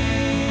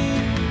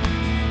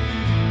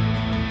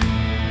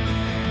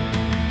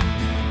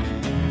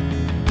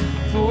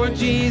 For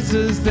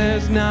Jesus,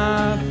 there's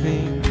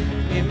nothing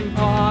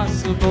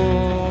impossible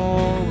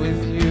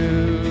with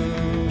you.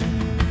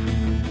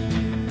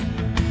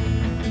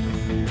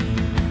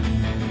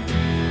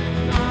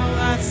 All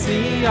I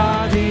see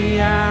are the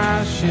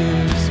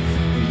ashes.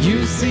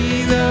 You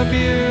see the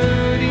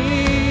beauty.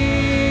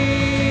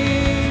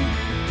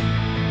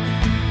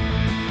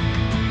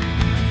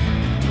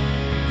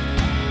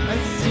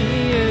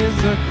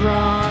 The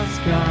cross,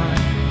 God,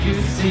 you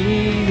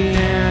see the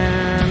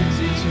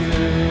empty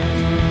tomb.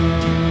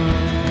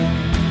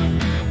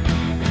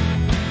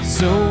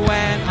 So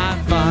when I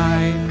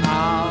fight,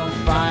 I'll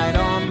fight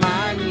on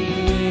my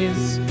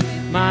knees,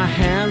 my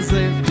hands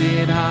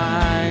lifted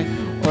high.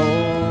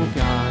 Oh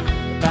God,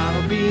 the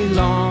battle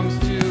belongs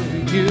to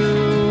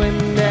you,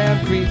 and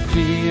every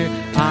fear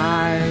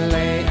I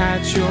lay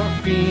at your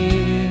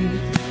feet.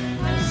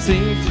 I'll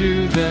sing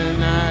through the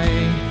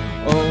night.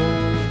 Oh,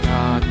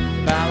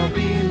 battle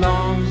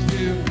belongs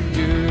to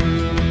you.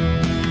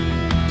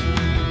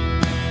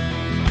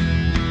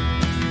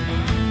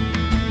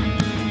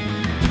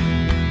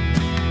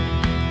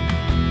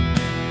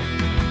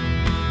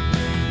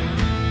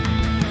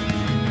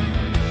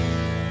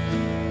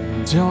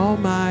 And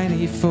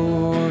almighty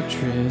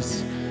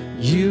fortress,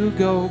 you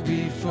go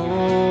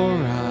before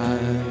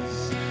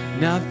us.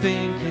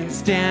 Nothing can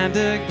stand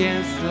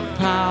against the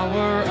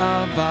power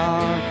of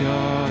our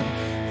God.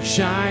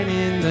 Shine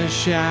in the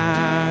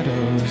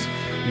shadows,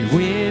 you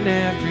win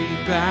every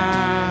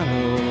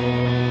battle.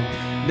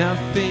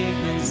 Nothing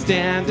can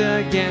stand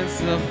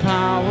against the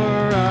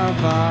power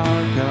of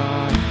our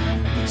God.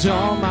 And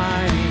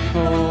almighty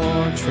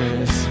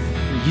fortress,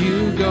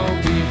 you go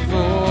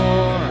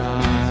before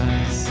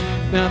us.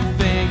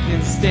 Nothing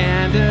can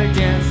stand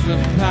against the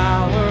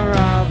power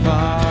of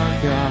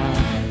our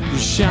God. You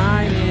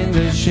shine in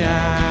the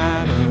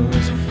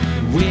shadows,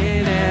 you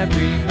win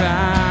every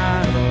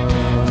battle.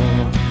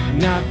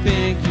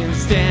 Nothing can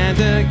stand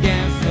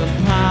against the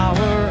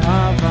power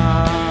of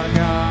our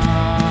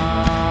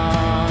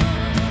God.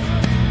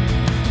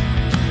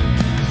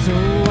 So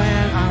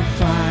when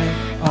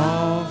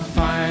I'll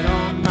fight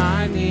on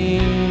my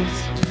knees,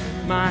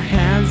 my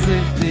hands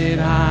lifted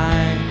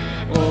high.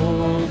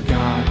 Oh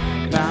God,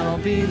 battle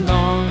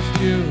belongs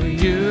to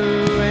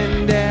you,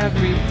 and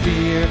every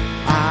fear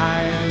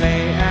I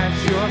lay at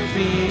your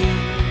feet.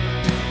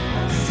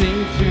 I'll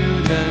sing through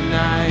the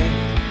night.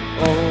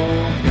 Oh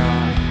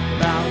God,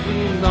 battle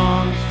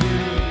belongs to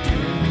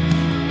you.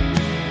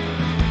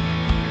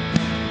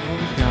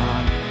 Oh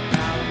God,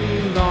 battle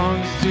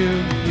belongs to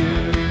you.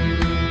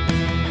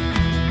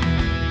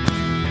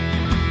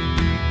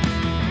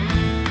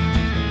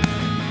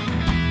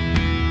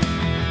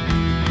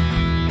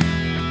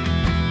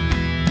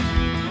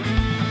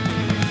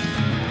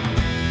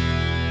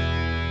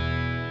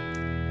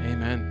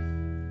 Amen.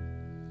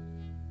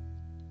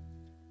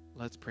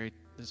 Let's pray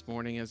this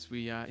morning as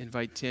we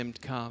invite Tim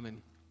to come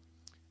and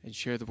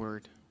share the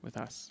word with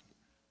us.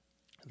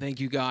 Thank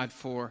you, God,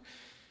 for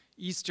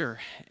Easter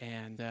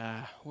and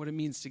what it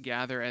means to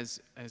gather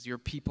as your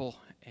people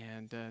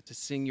and to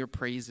sing your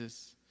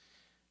praises.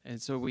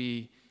 And so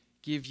we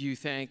give you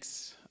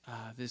thanks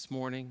this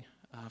morning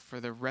for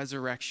the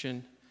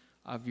resurrection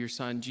of your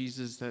Son,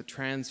 Jesus, that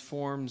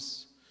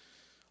transforms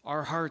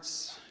our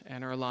hearts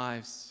and our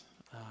lives,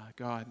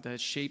 God, that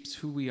shapes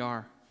who we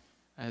are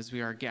as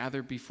we are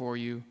gathered before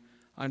you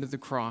under the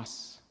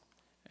cross.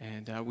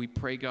 And we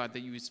pray, God, that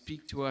you would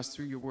speak to us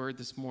through your word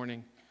this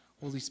morning.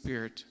 Holy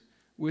Spirit,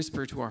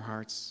 whisper to our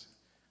hearts,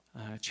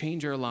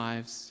 change our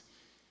lives,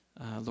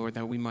 Lord,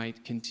 that we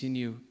might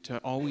continue to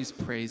always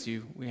praise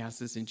you. We ask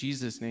this in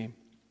Jesus' name.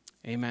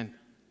 Amen.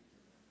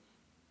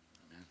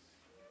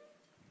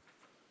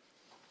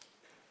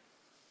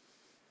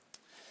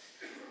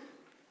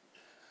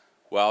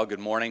 Well, good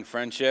morning,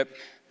 friendship.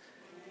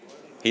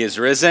 He is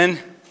risen.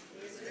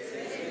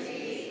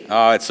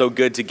 Oh, it's so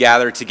good to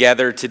gather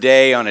together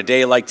today on a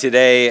day like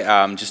today,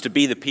 just to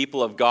be the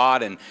people of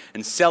God and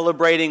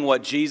celebrating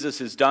what Jesus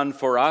has done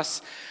for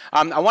us.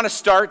 I want to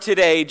start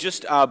today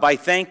just by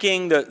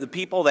thanking the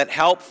people that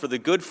helped for the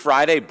Good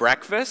Friday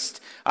breakfast.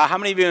 How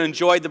many of you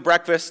enjoyed the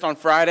breakfast on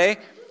Friday?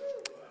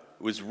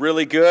 It was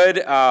really good,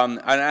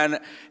 and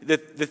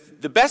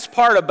the best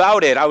part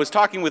about it, I was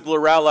talking with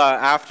Lorella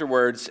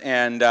afterwards,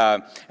 and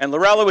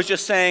Lorella was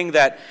just saying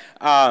that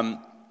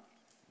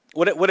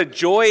what a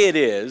joy it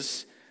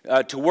is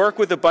to work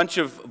with a bunch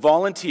of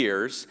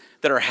volunteers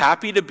that are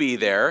happy to be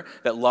there,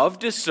 that love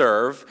to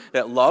serve,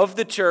 that love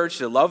the church,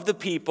 that love the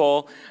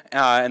people,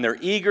 and they're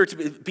eager to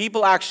be.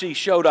 People actually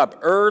showed up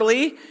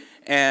early.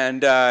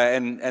 And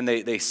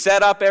they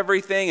set up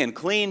everything and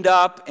cleaned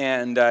up,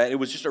 and it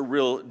was just a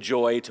real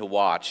joy to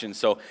watch. And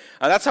so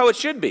that's how it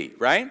should be,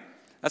 right?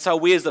 That's how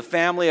we as the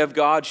family of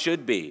God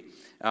should be,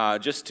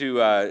 just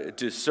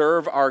to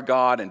serve our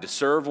God and to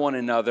serve one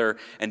another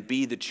and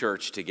be the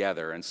church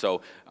together. And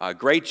so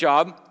great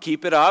job.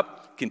 Keep it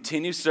up.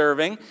 Continue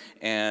serving.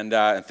 And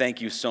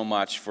thank you so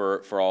much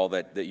for all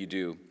that you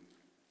do.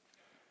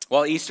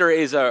 Well, Easter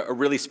is a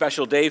really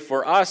special day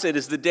for us. It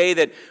is the day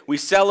that we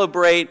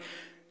celebrate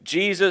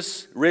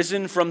Jesus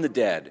risen from the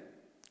dead,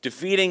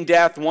 defeating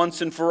death once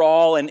and for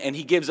all, and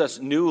he gives us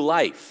new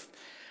life.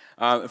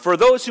 For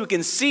those who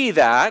can see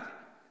that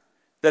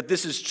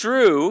this is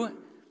true,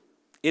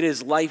 it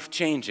is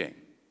life-changing.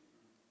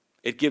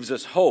 It gives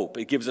us hope.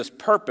 It gives us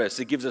purpose.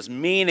 It gives us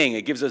meaning.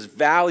 It gives us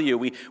value.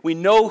 We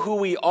know who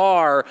we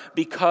are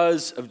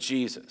because of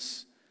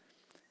Jesus.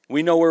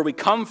 We know where we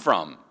come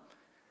from.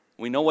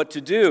 We know what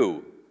to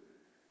do.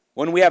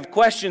 When we have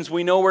questions,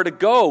 we know where to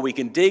go. We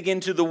can dig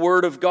into the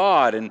Word of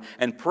God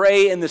and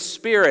pray in the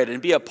Spirit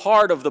and be a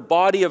part of the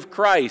body of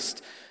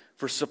Christ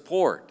for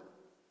support.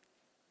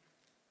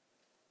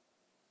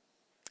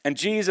 And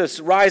Jesus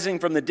rising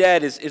from the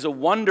dead is a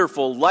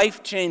wonderful,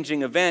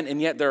 life-changing event,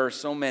 and yet there are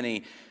so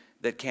many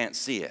that can't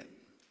see it.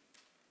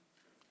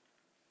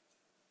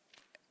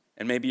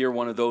 And maybe you're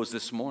one of those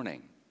this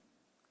morning.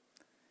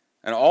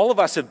 And all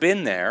of us have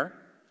been there.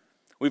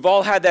 We've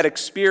all had that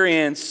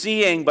experience,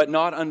 seeing but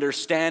not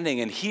understanding,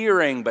 and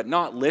hearing but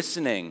not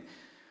listening.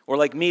 Or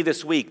like me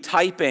this week,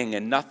 typing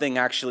and nothing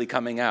actually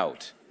coming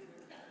out.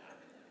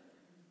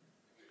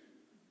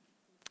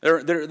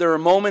 There are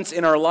moments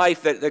in our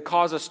life that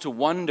cause us to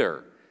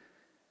wonder.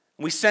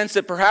 We sense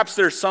that perhaps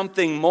there's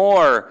something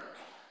more,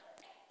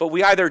 but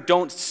we either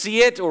don't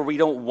see it or we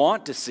don't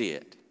want to see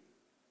it.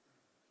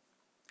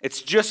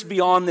 It's just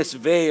beyond this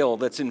veil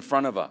that's in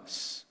front of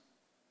us.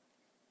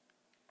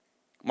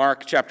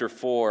 Mark chapter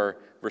 4,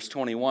 verse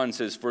 21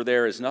 says, "For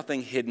there is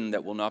nothing hidden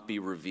that will not be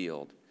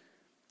revealed,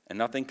 and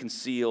nothing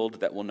concealed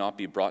that will not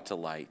be brought to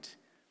light.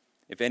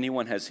 If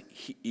anyone has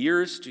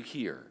ears to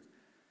hear,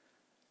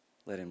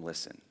 let him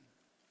listen."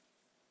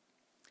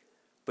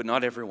 But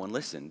not everyone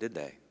listened, did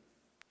they?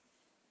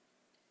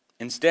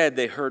 Instead,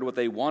 they heard what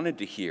they wanted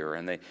to hear,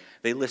 and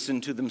they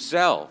listened to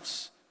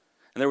themselves.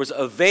 And there was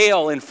a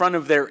veil in front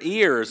of their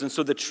ears, and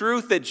so the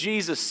truth that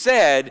Jesus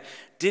said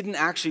didn't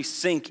actually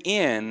sink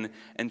in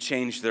and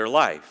change their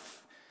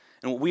life.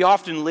 And we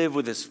often live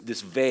with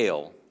this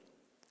veil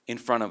in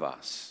front of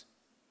us,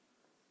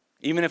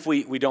 even if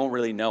we don't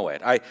really know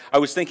it. I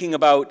was thinking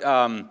about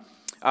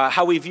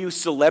how we view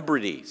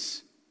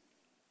celebrities,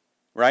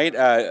 right?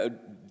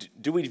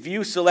 Do we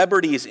view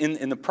celebrities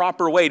in the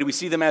proper way? Do we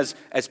see them as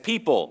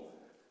people?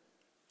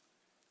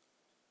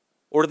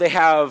 Or do they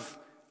have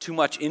too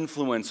much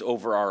influence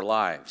over our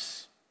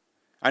lives?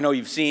 I know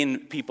you've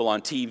seen people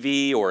on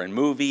TV or in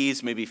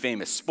movies, maybe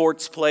famous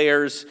sports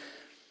players,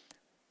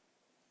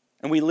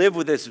 and we live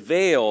with this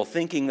veil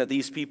thinking that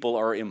these people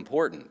are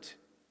important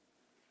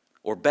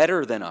or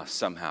better than us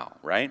somehow,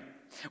 right?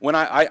 When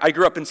I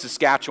grew up in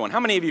Saskatchewan. How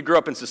many of you grew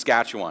up in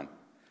Saskatchewan?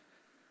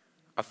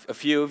 A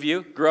few of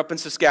you grew up in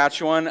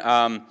Saskatchewan.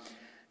 Who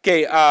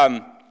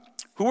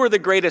are the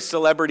greatest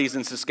celebrities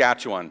in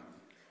Saskatchewan?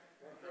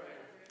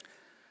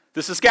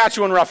 The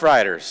Saskatchewan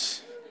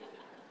Roughriders.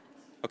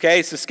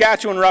 Okay,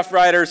 Saskatchewan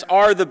Roughriders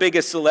are the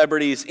biggest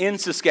celebrities in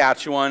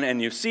Saskatchewan,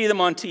 and you see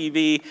them on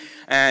TV,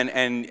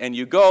 and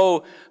you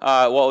go,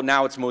 well,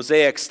 now it's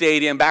Mosaic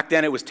Stadium. Back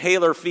then it was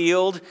Taylor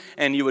Field,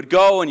 and you would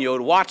go and you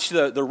would watch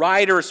the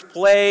riders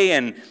play,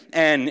 and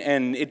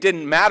it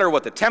didn't matter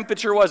what the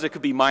temperature was. It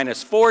could be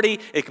minus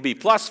 40, it could be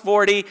plus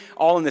 40,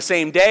 all in the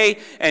same day,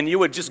 and you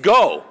would just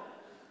go.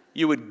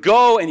 You would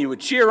go and you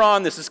would cheer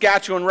on the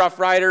Saskatchewan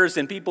Roughriders,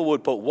 and people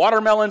would put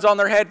watermelons on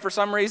their head for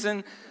some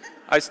reason.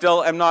 I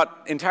still am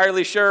not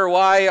entirely sure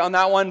why on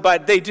that one,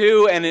 but they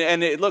do, and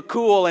it looked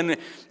cool. And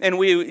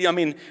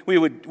we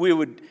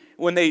would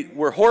when they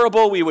were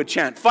horrible, we would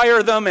chant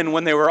 "fire them," and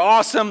when they were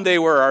awesome, they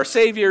were our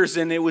saviors.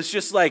 And it was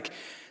just like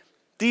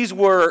these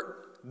were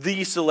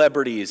the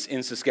celebrities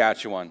in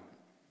Saskatchewan.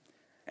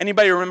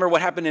 Anybody remember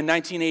what happened in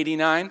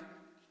 1989?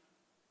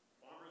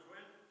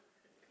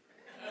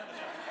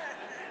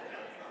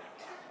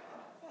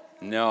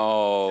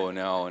 No.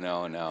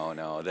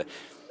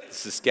 The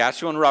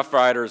Saskatchewan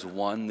Roughriders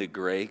won the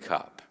Grey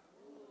Cup.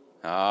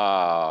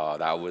 Oh,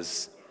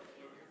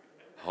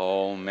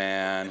 oh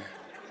man.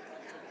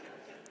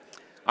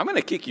 I'm going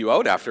to kick you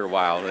out after a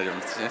while. And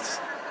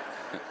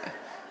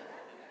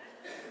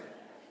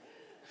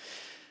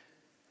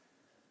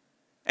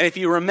if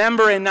you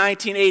remember, in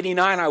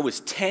 1989, I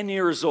was 10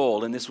 years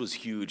old, and this was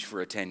huge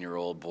for a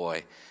 10-year-old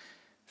boy.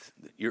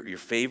 Your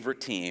favorite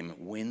team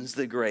wins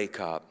the Grey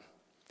Cup,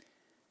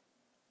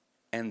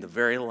 and the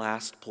very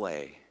last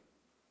play,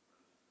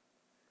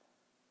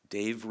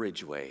 Dave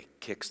Ridgway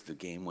kicks the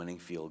game-winning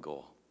field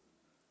goal.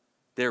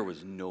 There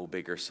was no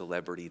bigger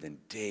celebrity than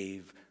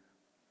Dave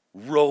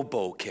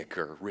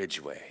Robo-Kicker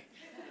Ridgway.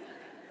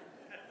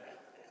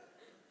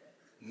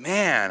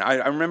 Man,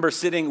 I remember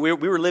sitting, we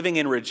were living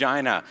in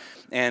Regina,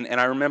 and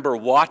I remember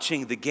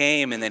watching the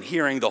game and then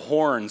hearing the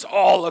horns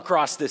all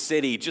across the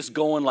city, just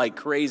going like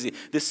crazy.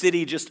 The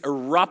city just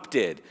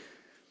erupted.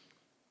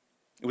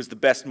 It was the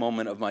best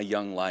moment of my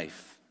young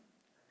life.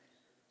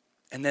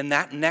 And then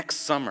that next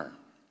summer,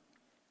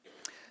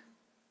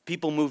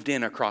 people moved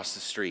in across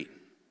the street.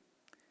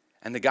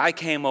 And the guy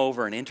came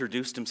over and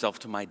introduced himself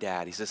to my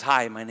dad. He says,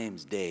 "Hi, my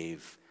name's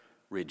Dave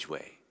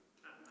Ridgway."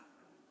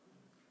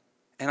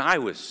 And I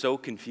was so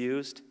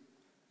confused.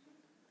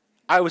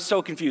 I was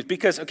so confused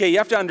because, okay, you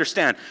have to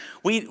understand,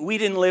 we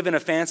didn't live in a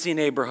fancy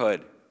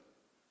neighborhood,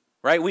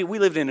 right? We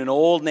lived in an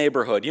old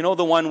neighborhood. You know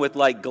the one with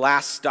like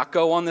glass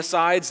stucco on the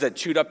sides that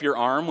chewed up your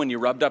arm when you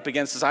rubbed up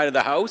against the side of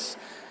the house,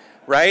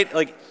 right?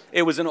 Like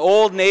it was an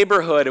old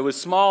neighborhood. It was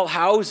small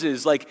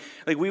houses. Like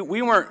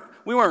we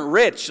weren't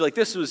rich. Like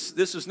this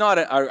was not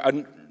I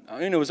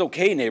mean, it was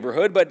okay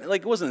neighborhood, but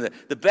like it wasn't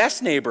the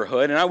best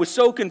neighborhood. And I was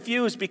so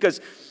confused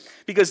because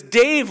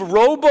Dave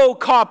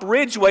RoboCop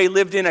Ridgway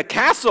lived in a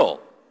castle.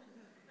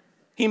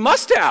 He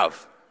must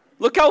have.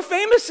 Look how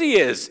famous he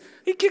is.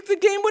 He kicked the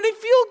game-winning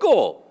field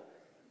goal.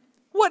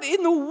 What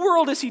in the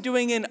world is he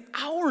doing in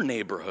our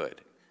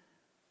neighborhood?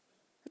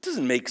 It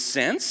doesn't make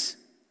sense.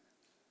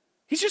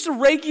 He's just a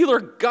regular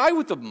guy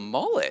with a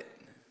mullet.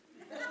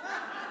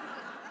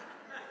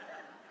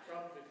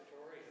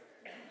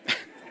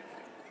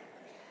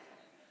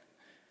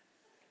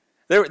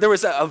 There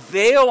was a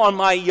veil on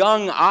my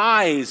young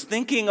eyes,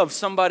 thinking of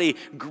somebody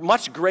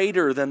much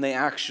greater than they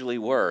actually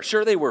were.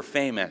 Sure, they were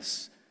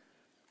famous.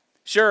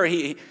 Sure,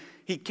 he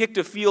kicked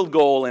a field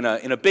goal in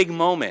a big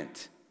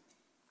moment.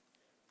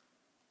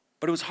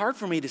 But it was hard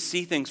for me to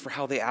see things for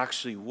how they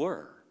actually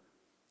were.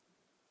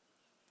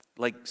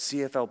 Like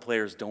CFL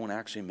players don't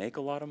actually make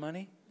a lot of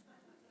money,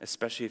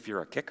 especially if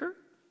you're a kicker.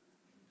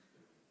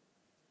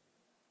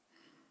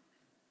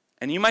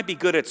 And you might be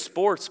good at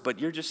sports, but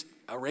you're just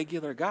a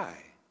regular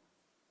guy.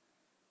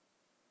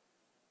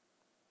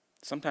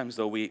 Sometimes,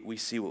 though, we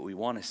see what we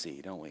want to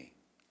see, don't we?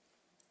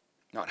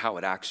 Not how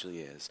it actually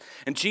is.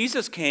 And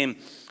Jesus came,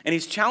 and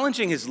he's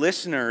challenging his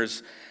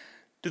listeners,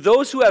 to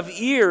those who have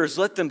ears,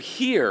 let them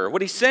hear.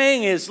 What he's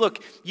saying is,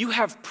 look, you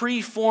have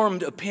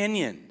preformed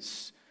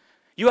opinions.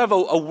 You have a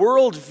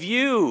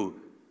worldview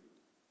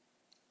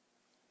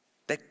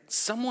that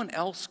someone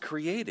else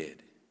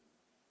created.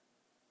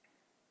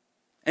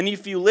 And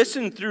if you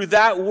listen through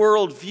that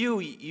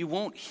worldview, you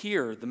won't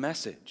hear the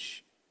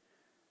message.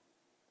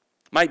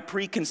 My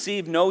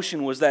preconceived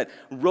notion was that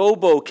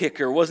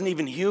Robo-Kicker wasn't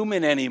even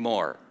human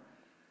anymore.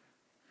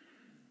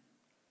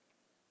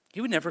 He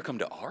would never come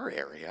to our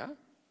area,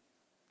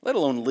 let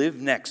alone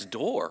live next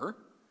door.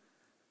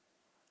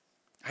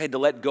 I had to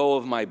let go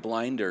of my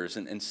blinders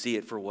and see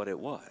it for what it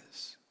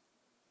was.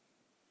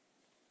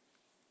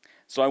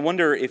 So I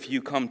wonder if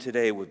you come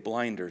today with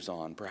blinders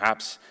on.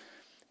 Perhaps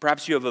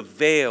you have a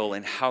veil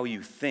in how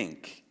you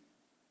think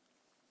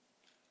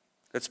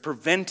that's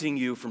preventing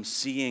you from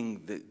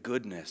seeing the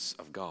goodness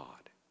of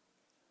God.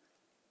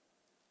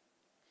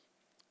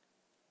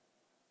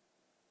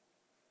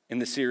 In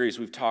the series,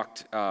 we've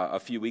talked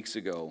a few weeks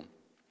ago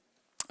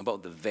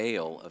about the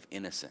veil of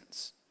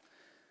innocence.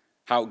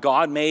 How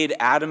God made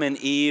Adam and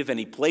Eve, and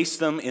he placed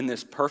them in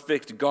this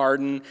perfect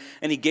garden,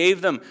 and he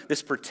gave them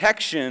this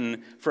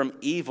protection from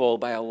evil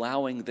by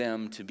allowing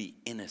them to be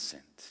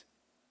innocent.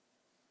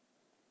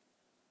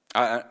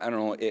 I don't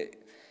know,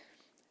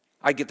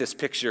 I get this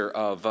picture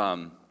of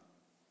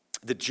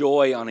the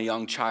joy on a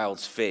young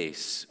child's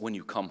face when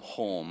you come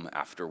home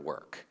after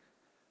work.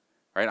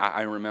 Right?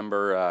 I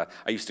remember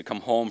I used to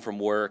come home from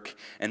work,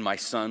 and my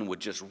son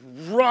would just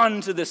run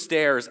to the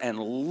stairs and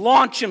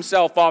launch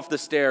himself off the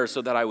stairs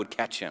so that I would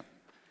catch him.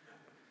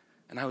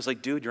 And I was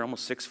like, dude, you're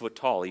almost 6 foot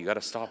tall. You got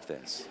to stop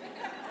this.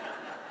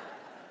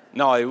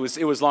 No, it was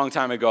a long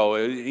time ago.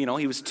 You know,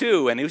 he was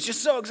 2, and he was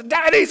just so excited.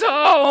 Daddy's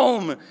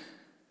home!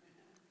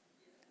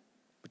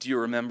 Do you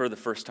remember the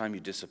first time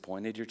you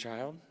disappointed your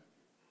child?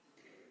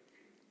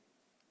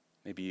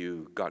 Maybe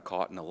you got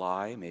caught in a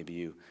lie.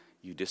 Maybe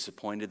you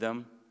disappointed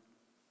them.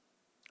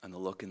 And the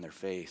look in their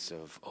face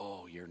of,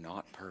 oh, you're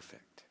not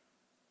perfect.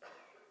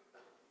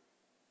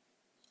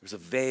 There's a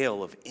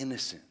veil of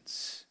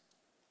innocence.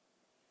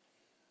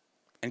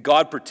 And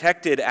God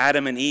protected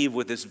Adam and Eve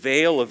with this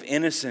veil of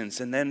innocence,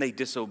 and then they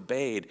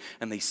disobeyed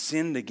and they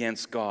sinned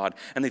against God.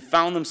 And they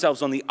found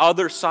themselves on the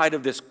other side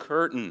of this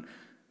curtain,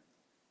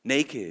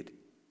 naked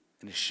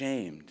and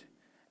ashamed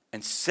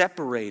and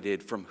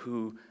separated from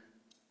who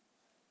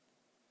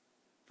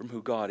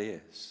God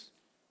is,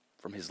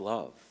 from his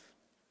love.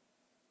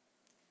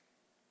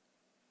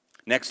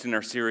 Next in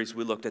our series,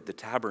 we looked at the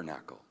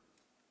tabernacle.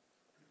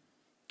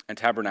 And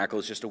tabernacle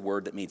is just a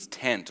word that means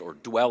tent or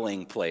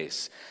dwelling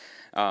place.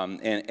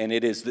 And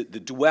it is the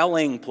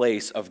dwelling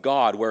place of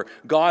God, where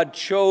God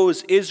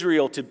chose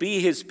Israel to be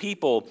his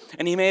people,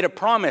 and he made a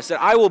promise that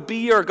I will be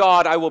your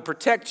God, I will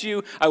protect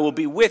you, I will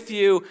be with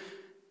you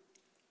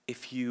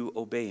if you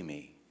obey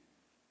me.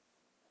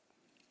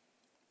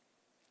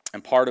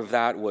 And part of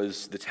that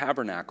was the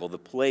tabernacle, the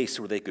place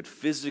where they could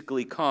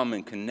physically come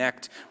and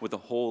connect with a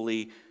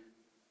holy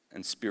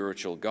and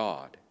spiritual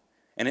God.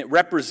 And it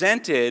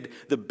represented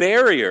the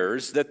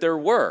barriers that there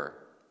were.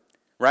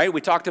 Right?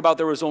 We talked about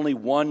there was only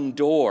one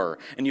door,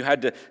 and you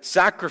had to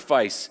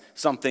sacrifice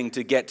something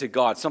to get to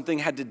God. Something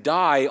had to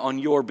die on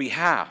your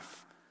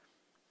behalf.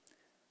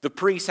 The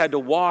priests had to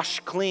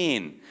wash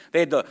clean. They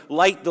had to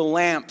light the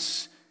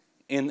lamps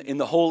in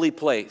the holy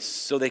place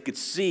so they could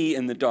see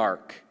in the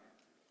dark,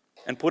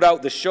 and put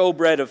out the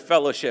showbread of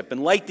fellowship,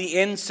 and light the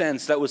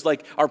incense that was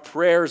like our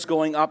prayers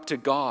going up to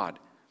God,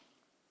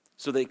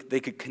 so they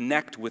could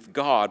connect with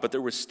God. But there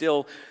was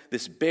still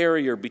this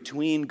barrier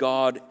between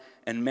God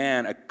and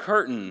man, a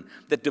curtain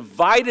that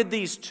divided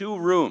these two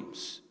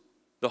rooms,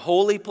 the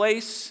holy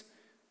place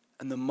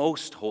and the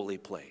most holy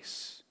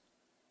place,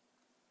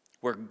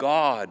 where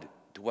God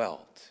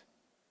dwelt.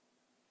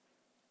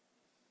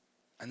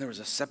 And there was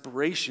a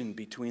separation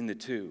between the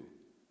two.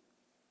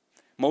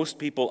 Most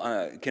people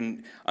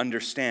can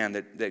understand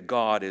that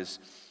God is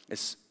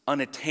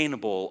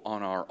unattainable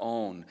on our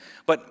own.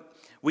 But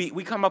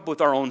we come up with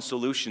our own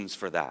solutions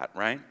for that,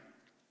 right?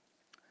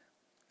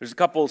 There's a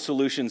couple of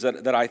solutions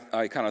that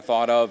I kind of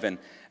thought of, and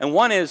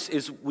one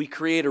is we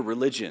create a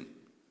religion.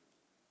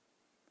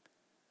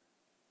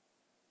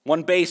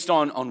 One based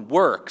on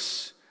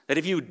works, that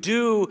if you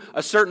do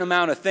a certain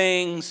amount of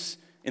things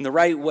in the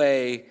right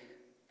way,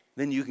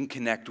 then you can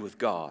connect with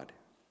God.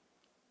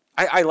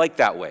 I like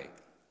that way,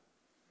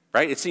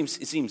 right? It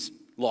seems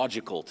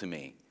logical to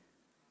me.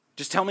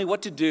 Just tell me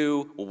what to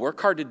do, we'll work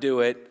hard to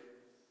do it,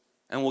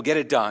 and we'll get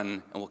it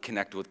done, and we'll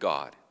connect with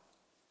God.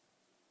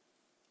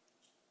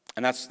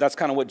 And that's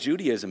kind of what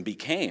Judaism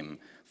became,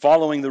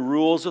 following the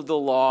rules of the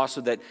law so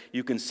that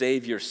you can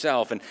save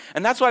yourself. And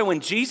that's why when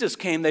Jesus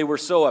came, they were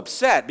so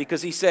upset,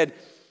 because he said,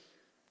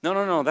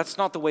 no, that's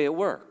not the way it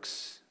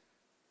works.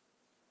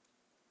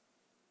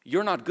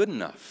 You're not good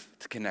enough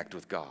to connect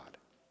with God,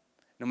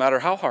 no matter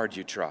how hard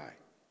you try.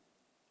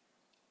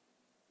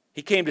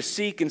 He came to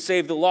seek and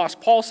save the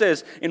lost. Paul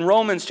says in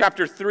Romans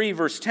chapter 3,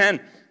 verse 10,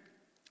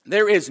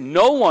 there is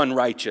no one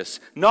righteous,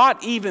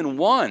 not even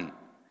one.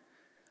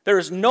 There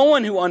is no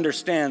one who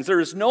understands. There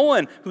is no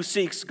one who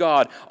seeks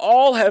God.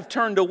 All have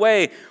turned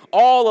away.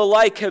 All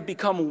alike have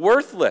become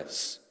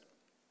worthless.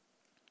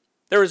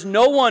 There is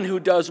no one who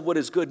does what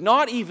is good,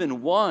 not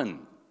even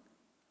one.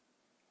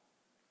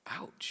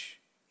 Ouch.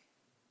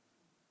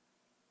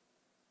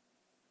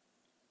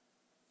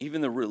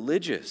 Even the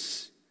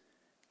religious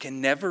can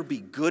never be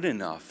good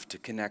enough to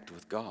connect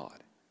with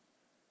God.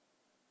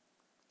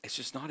 It's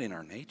just not in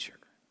our nature.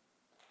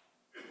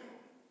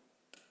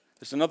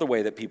 There's another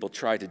way that people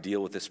try to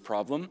deal with this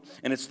problem,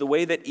 and it's the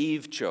way that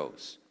Eve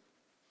chose.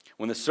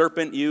 When the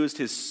serpent used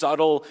his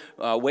subtle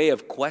way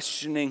of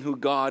questioning who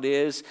God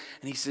is,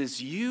 and he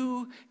says,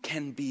 you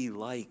can be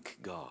like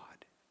God.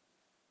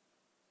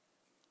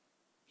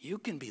 You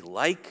can be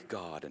like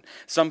God. And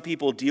some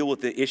people deal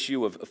with the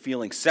issue of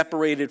feeling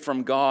separated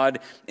from God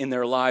in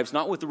their lives,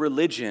 not with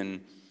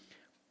religion,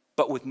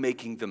 but with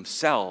making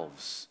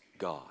themselves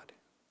God.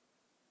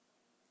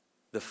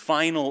 The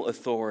final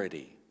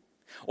authority.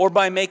 Or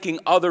by making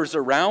others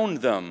around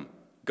them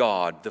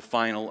God, the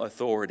final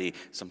authority.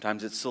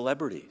 Sometimes it's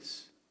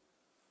celebrities.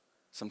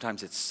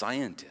 Sometimes it's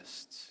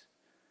scientists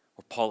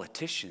or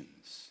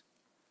politicians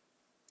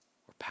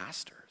or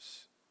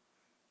pastors.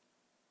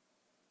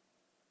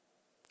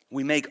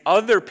 We make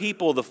other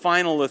people the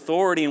final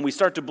authority, and we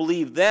start to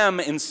believe them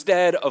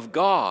instead of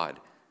God.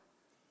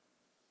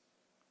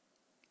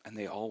 And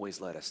they always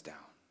let us down.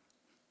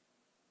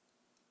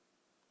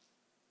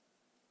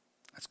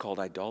 That's called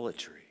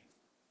idolatry.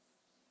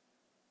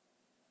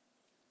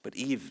 But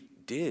Eve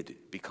did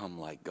become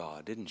like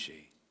God, didn't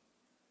she?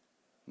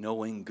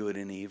 Knowing good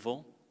and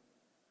evil.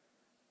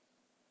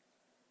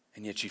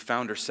 And yet she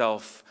found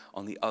herself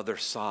on the other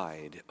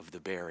side of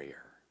the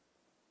barrier.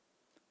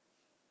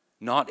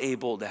 Not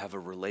able to have a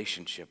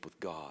relationship with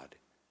God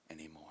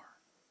anymore.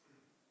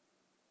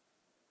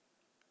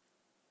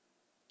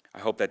 I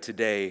hope that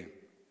today,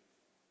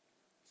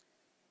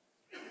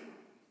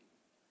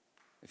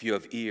 if you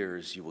have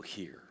ears, you will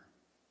hear.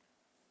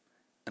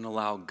 And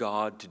allow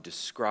God to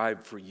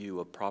describe for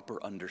you a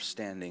proper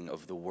understanding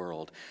of the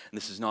world. And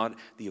this is not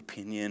the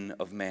opinion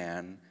of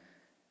man.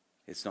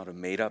 It's not a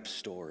made-up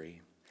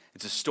story.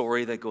 It's a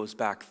story that goes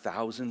back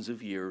thousands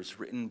of years,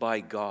 written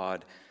by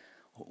God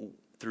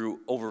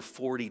through over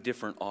 40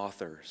 different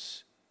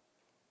authors,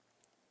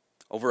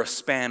 over a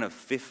span of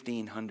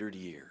 1,500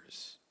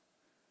 years.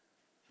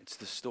 It's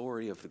the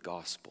story of the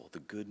gospel, the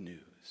good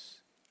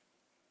news,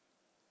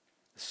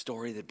 the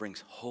story that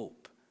brings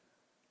hope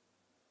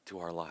to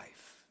our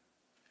life.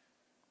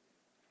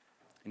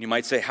 And you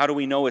might say, how do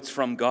we know it's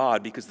from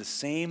God? Because the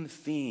same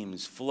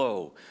themes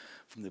flow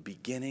from the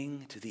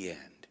beginning to the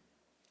end.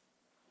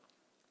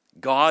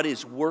 God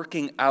is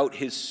working out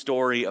his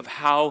story of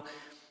how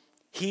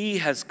he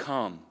has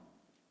come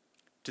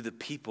to the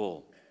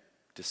people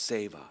to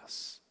save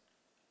us.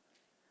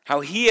 How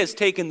he has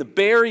taken the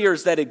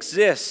barriers that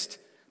exist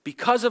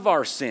because of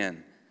our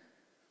sin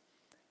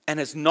and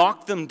has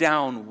knocked them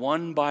down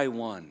one by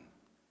one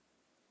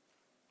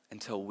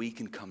until we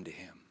can come to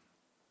him.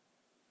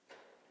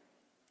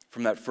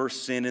 From that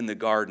first sin in the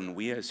garden,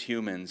 we as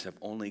humans have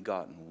only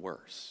gotten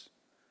worse.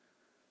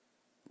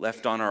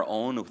 Left on our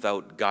own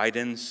without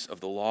guidance of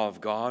the law of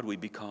God, we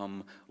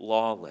become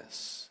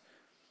lawless.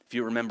 If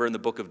you remember in the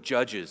book of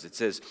Judges, it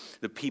says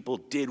the people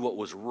did what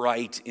was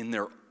right in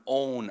their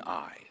own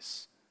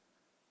eyes.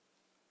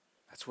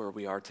 That's where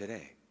we are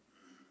today.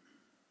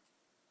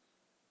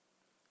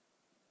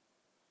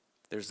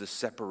 There's this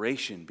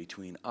separation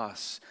between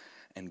us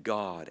and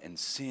God, and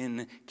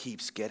sin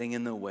keeps getting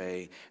in the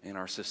way, and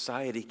our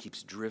society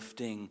keeps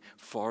drifting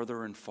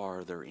farther and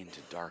farther into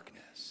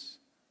darkness.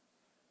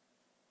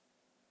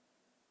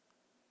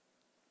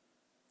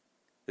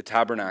 The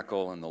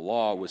tabernacle and the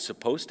law was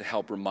supposed to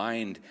help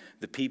remind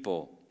the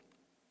people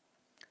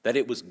that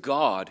it was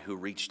God who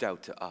reached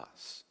out to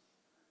us.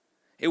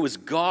 It was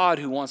God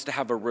who wants to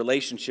have a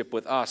relationship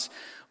with us,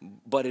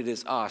 but it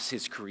is us,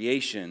 his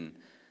creation,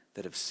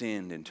 that have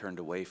sinned and turned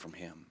away from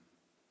him.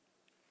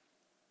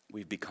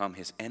 We've become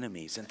his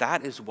enemies, and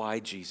that is why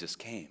Jesus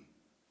came.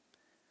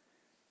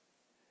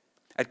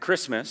 At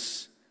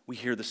Christmas, we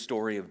hear the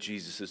story of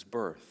Jesus'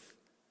 birth.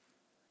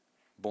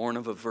 Born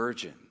of a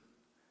virgin,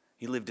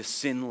 he lived a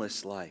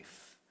sinless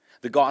life.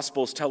 The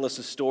Gospels tell us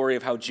a story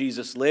of how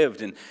Jesus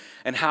lived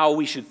and how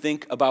we should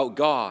think about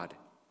God.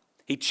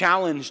 He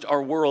challenged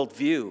our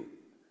worldview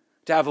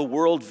to have a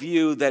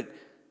worldview that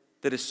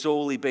is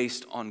solely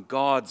based on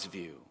God's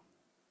view.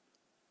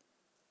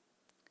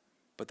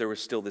 But there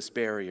was still this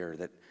barrier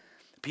that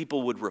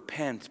people would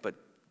repent, but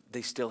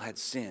they still had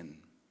sin.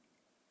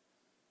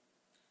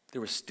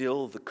 There was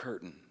still the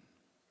curtain.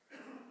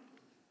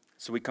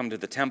 So we come to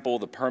the temple,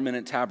 the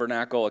permanent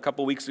tabernacle. A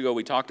couple weeks ago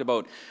we talked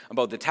about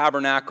the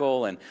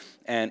tabernacle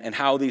and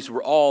how these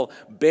were all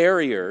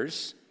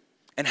barriers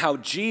and how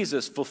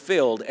Jesus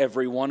fulfilled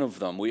every one of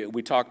them.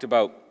 We talked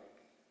about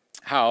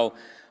how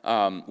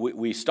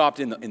we stopped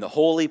in the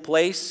holy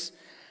place,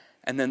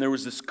 and then there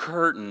was this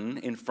curtain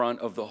in front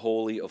of the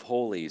Holy of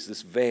Holies,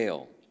 this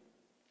veil.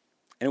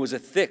 And it was a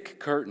thick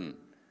curtain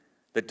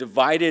that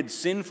divided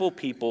sinful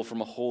people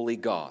from a holy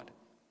God.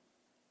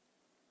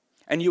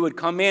 And you would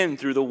come in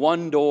through the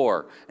one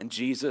door, and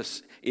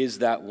Jesus is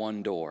that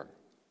one door.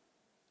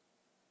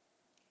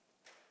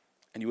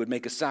 And you would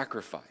make a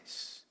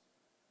sacrifice.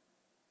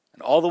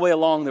 And all the way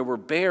along, there were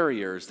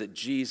barriers that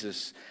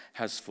Jesus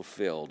has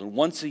fulfilled. And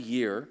once a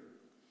year,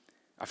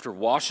 after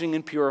washing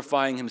and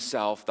purifying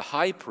himself, the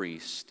high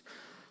priest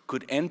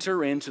could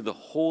enter into the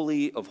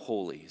Holy of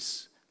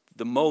Holies,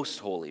 the most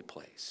holy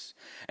place,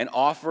 and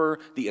offer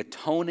the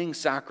atoning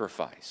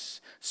sacrifice,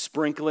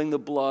 sprinkling the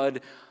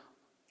blood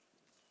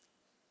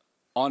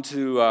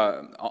onto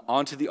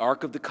the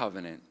Ark of the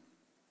Covenant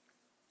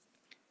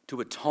to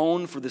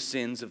atone for the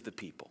sins of the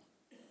people.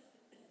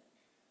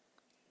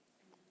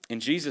 In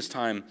Jesus'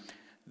 time,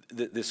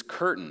 this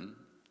curtain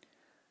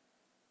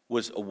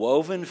was a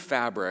woven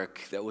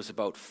fabric that was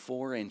about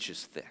 4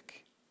 inches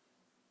thick.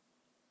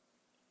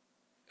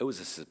 It was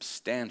a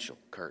substantial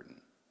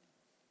curtain.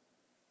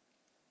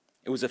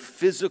 It was a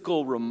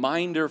physical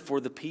reminder for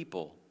the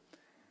people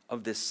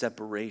of this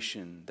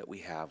separation that we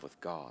have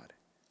with God.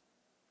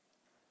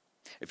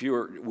 If you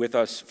were with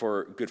us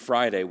for Good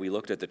Friday, we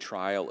looked at the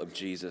trial of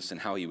Jesus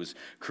and how he was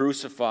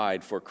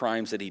crucified for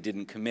crimes that he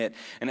didn't commit.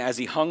 And as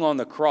he hung on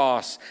the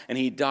cross and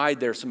he died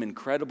there, some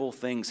incredible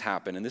things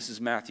happened. And this is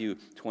Matthew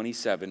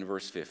 27,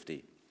 verse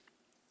 50.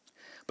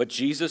 But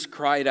Jesus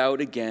cried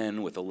out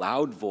again with a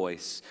loud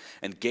voice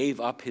and gave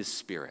up his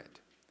spirit.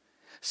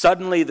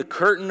 Suddenly the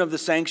curtain of the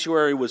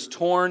sanctuary was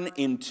torn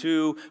in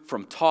two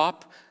from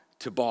top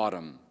to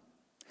bottom.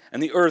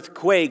 And the earth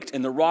quaked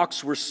and the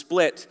rocks were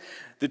split.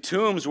 The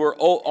tombs were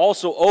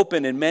also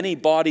opened, and many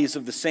bodies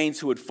of the saints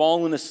who had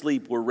fallen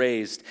asleep were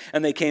raised.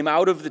 And they came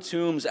out of the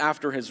tombs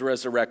after his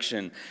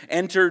resurrection,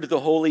 entered the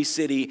holy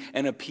city,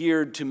 and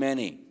appeared to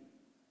many.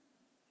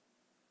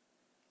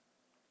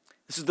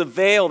 This is the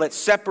veil that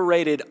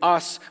separated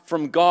us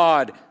from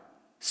God,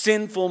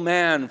 sinful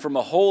man from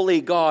a holy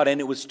God, and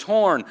it was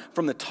torn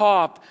from the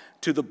top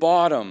to the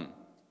bottom.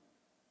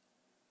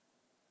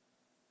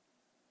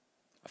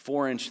 A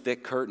 4-inch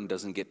thick curtain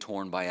doesn't get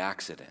torn by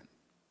accident.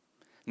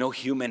 No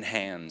human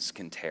hands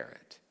can tear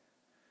it.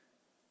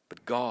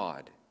 But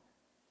God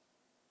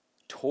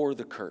tore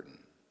the curtain.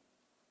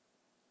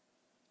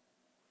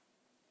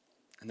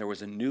 And there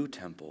was a new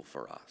temple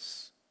for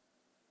us.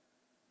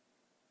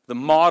 The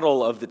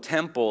model of the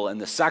temple and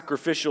the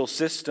sacrificial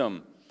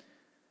system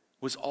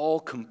was all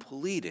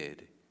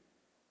completed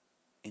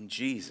in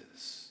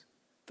Jesus,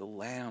 the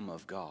Lamb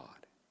of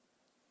God,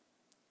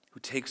 who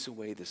takes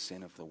away the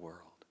sin of the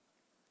world.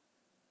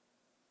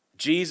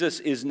 Jesus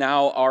is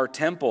now our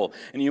temple.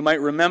 And you might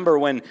remember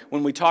when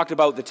we talked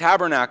about the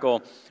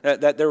tabernacle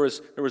that there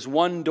was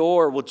one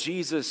door. Well,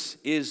 Jesus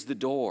is the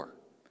door.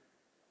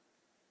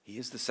 He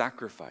is the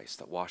sacrifice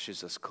that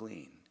washes us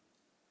clean.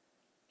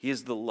 He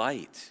is the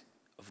light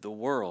of the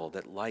world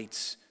that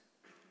lights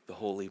the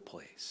holy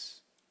place.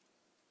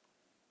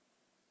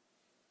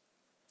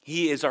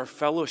 He is our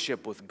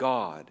fellowship with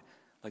God,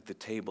 like the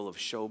table of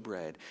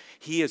showbread.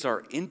 He is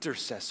our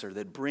intercessor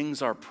that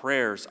brings our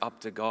prayers up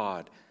to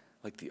God,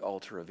 like the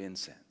altar of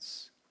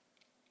incense.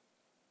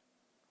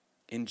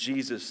 In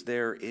Jesus,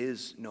 there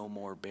is no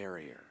more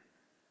barrier,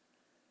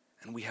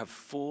 and we have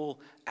full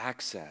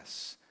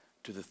access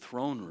to the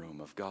throne room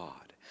of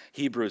God.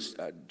 Hebrews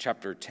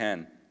chapter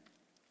 10,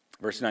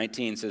 verse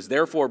 19 says,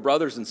 "Therefore,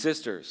 brothers and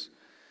sisters,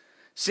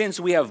 since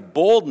we have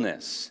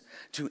boldness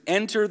to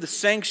enter the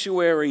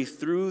sanctuary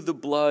through the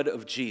blood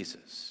of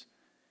Jesus,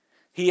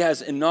 he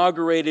has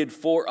inaugurated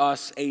for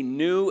us a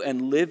new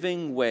and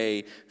living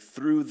way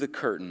through the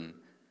curtain,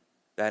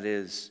 that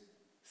is,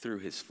 through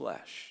his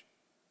flesh.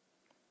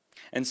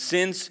 And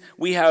since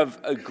we have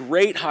a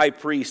great high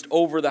priest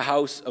over the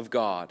house of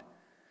God,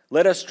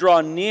 let us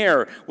draw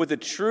near with a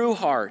true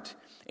heart,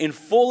 in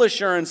full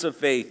assurance of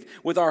faith,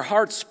 with our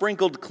hearts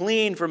sprinkled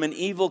clean from an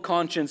evil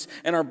conscience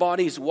and our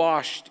bodies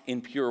washed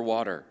in pure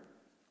water.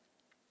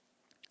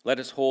 Let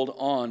us hold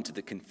on to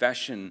the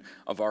confession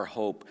of our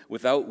hope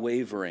without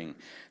wavering,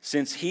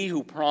 since he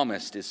who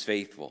promised is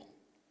faithful.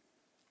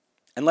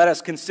 And let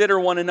us consider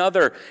one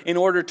another in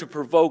order to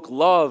provoke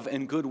love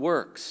and good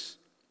works,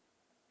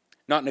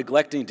 not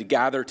neglecting to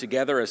gather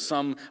together as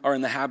some are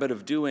in the habit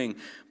of doing,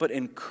 but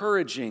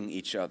encouraging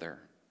each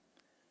other,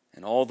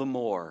 and all the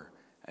more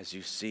as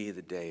you see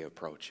the day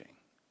approaching."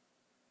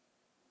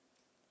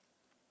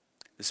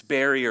 This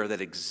barrier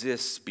that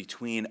exists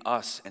between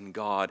us and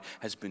God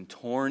has been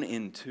torn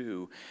in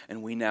two,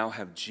 and we now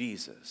have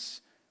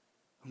Jesus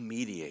who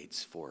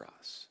mediates for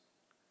us.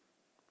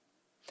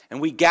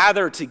 And we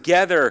gather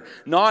together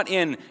not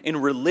in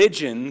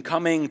religion,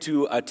 coming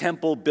to a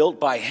temple built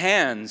by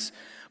hands,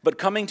 but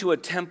coming to a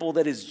temple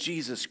that is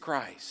Jesus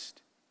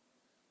Christ,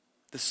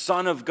 the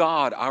Son of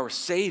God, our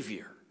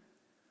Savior.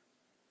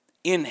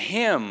 In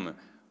him,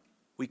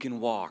 we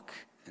can walk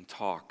and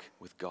talk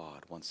with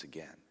God once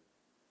again.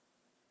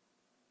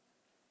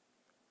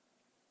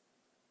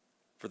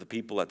 For the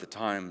people at the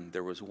time,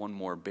 there was one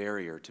more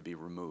barrier to be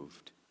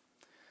removed,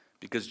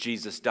 because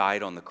Jesus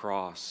died on the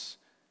cross.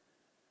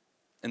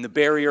 And the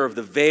barrier of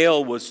the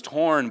veil was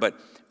torn,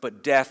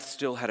 but death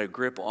still had a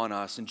grip on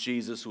us, and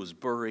Jesus was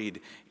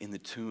buried in the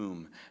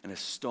tomb, and a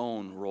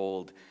stone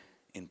rolled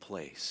in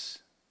place.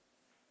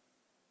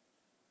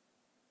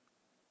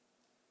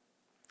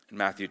 In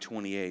Matthew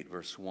 28,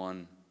 verse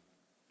 1,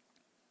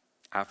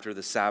 after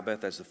the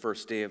Sabbath, as the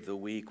first day of the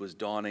week was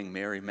dawning,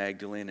 Mary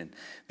Magdalene and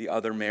the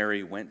other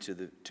Mary went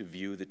to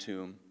view the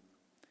tomb.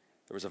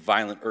 There was a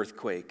violent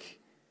earthquake,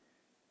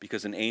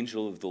 because an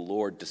angel of the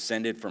Lord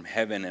descended from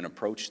heaven and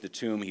approached the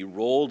tomb. He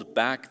rolled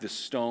back the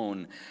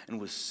stone and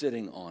was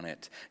sitting on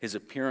it. His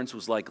appearance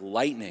was like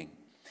lightning,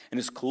 and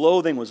his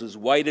clothing was as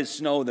white as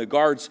snow. The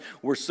guards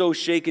were so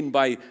shaken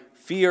by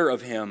fear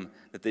of him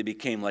that they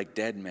became like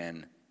dead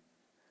men.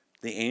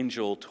 The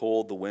angel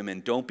told the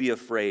women, "Don't be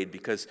afraid,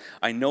 because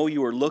I know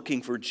you are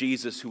looking for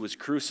Jesus who was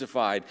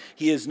crucified.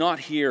 He is not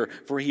here,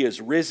 for he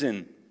is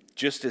risen,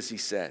 just as he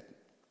said.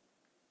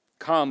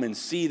 Come and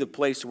see the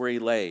place where he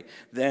lay.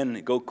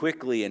 Then go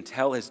quickly and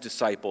tell his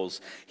disciples,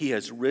 he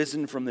has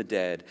risen from the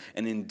dead,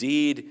 and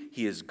indeed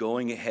he is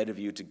going ahead of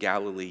you to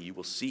Galilee. You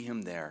will see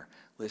him there.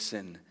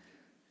 Listen,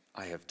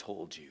 I have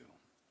told you."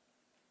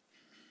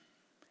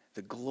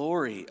 The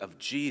glory of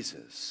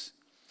Jesus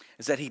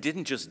is that he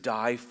didn't just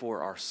die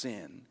for our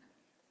sin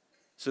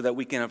so that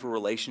we can have a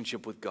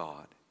relationship with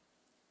God,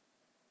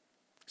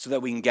 so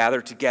that we can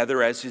gather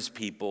together as his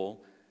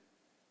people,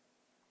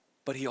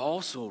 but he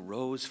also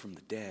rose from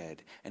the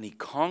dead, and he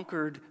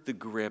conquered the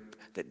grip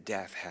that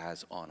death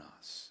has on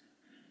us.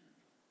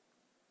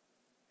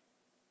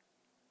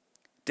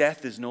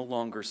 Death is no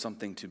longer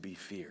something to be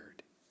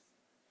feared.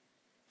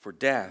 For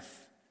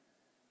death,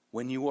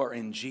 when you are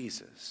in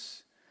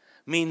Jesus,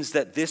 means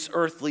that this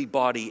earthly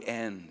body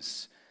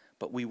ends,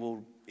 but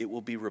it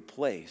will be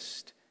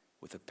replaced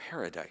with a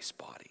paradise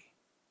body.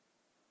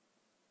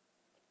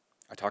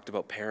 I talked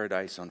about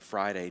paradise on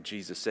Friday.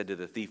 Jesus said to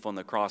the thief on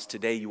the cross,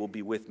 "Today you will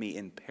be with me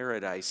in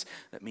paradise."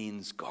 That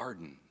means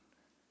garden.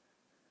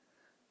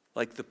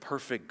 Like the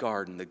perfect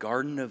garden, the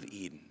Garden of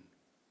Eden,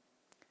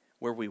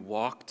 where we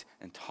walked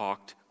and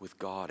talked with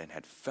God and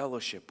had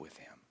fellowship with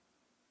him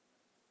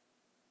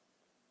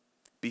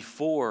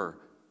before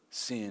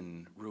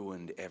sin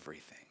ruined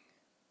everything.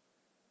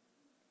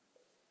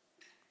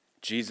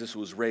 Jesus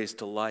was raised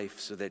to life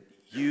so that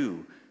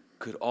you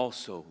could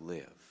also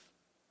live.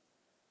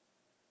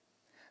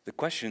 The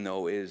question,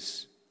 though,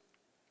 is,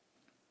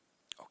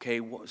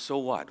 okay, so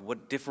what?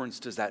 What difference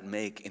does that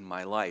make in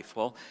my life?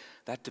 Well,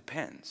 that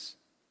depends.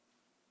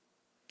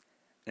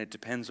 And it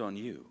depends on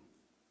you.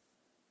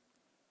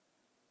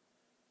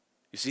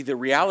 You see, the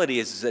reality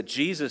is that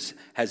Jesus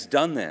has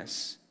done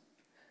this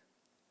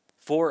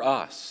for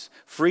us.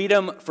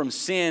 Freedom from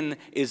sin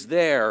is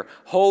there.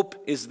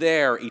 Hope is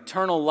there.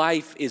 Eternal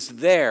life is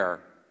there.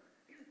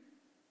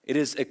 It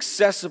is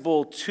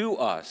accessible to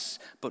us,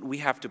 but we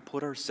have to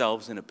put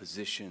ourselves in a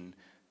position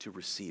to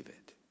receive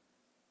it.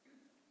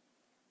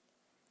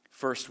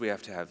 First, we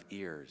have to have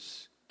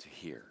ears to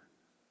hear.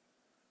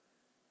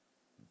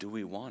 Do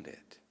we want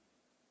it?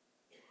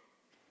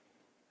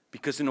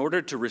 Because in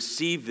order to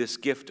receive this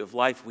gift of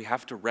life, we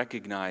have to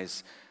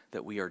recognize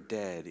that we are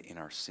dead in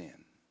our sin.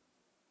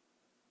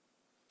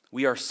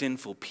 We are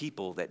sinful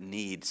people that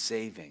need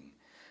saving.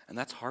 And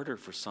that's harder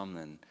for some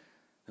than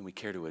we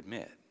care to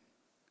admit.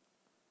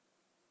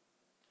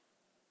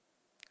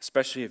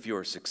 Especially if you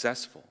are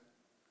successful.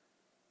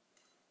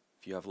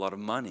 If you have a lot of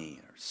money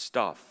or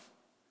stuff.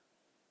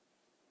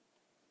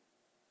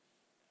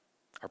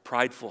 Our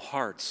prideful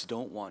hearts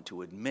don't want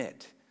to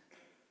admit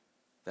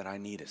that I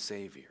need a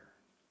Savior.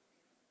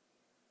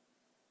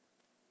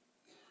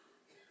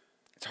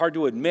 It's hard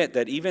to admit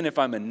that even if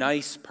I'm a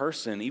nice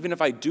person, even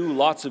if I do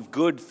lots of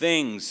good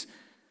things,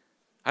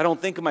 I don't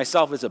think of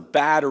myself as a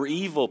bad or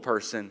evil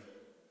person.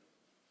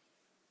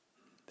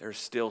 There's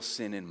still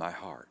sin in my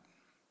heart.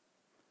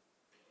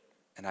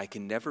 And I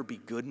can never be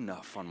good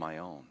enough on my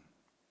own.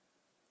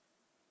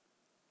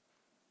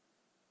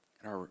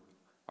 And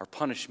our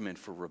punishment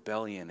for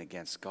rebellion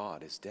against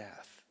God is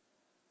death.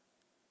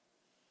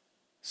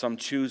 Some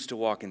choose to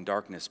walk in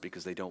darkness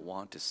because they don't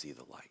want to see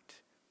the light.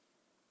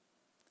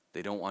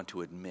 They don't want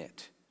to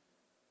admit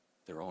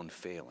their own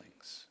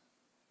failings.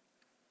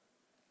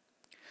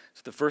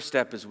 So the first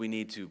step is we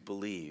need to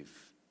believe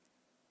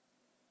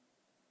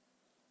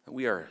that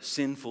we are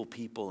sinful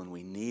people and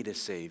we need a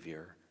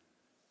Savior.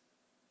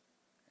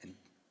 And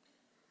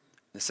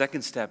the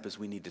second step is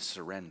we need to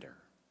surrender.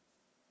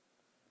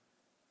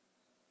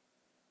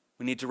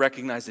 We need to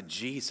recognize that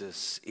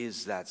Jesus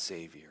is that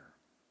Savior.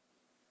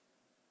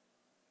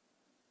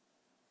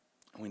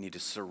 We need to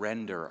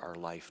surrender our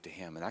life to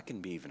Him, and that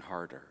can be even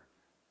harder.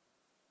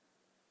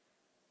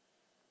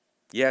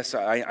 Yes,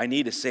 I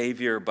need a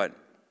Savior, but,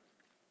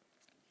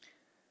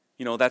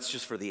 that's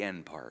just for the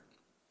end part.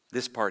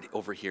 This part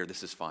over here,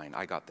 this is fine.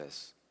 I got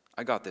this.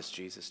 I got this,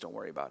 Jesus. Don't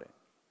worry about it.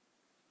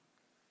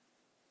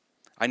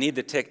 I need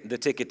the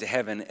ticket to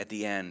heaven at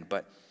the end,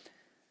 but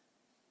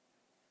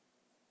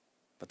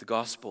the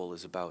gospel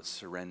is about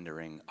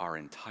surrendering our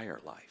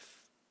entire life.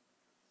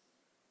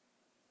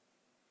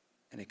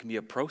 And it can be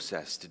a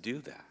process to do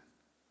that.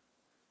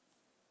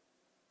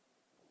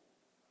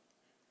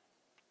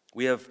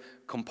 We have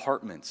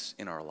compartments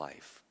in our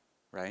life,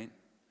 right?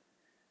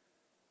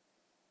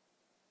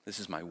 This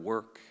is my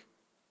work.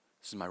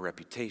 This is my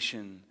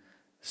reputation.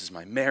 This is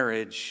my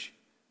marriage.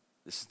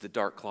 This is the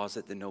dark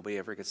closet that nobody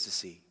ever gets to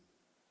see.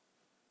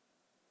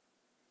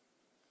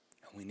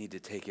 And we need to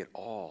take it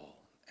all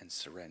and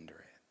surrender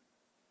it.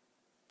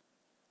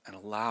 And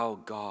allow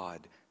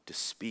God to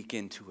speak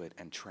into it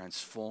and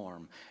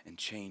transform and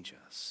change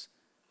us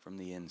from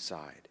the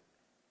inside.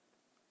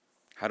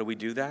 How do we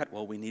do that?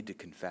 Well, we need to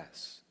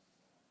confess.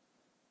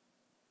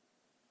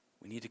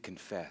 We need to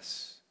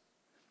confess.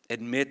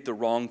 Admit the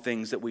wrong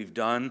things that we've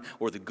done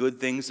or the good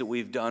things that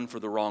we've done for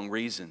the wrong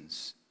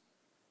reasons.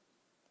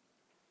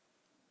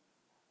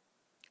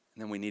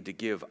 And then we need to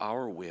give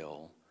our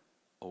will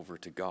over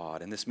to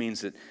God. And this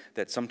means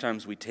that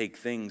sometimes we take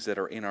things that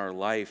are in our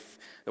life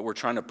that we're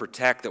trying to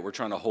protect, that we're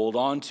trying to hold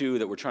on to,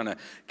 that we're trying to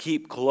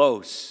keep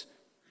close.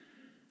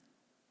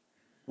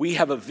 We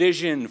have a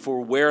vision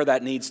for where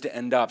that needs to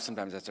end up.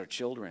 Sometimes that's our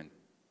children.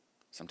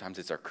 Sometimes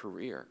it's our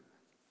career.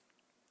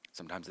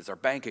 Sometimes it's our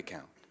bank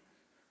account.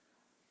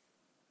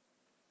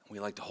 We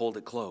like to hold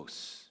it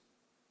close.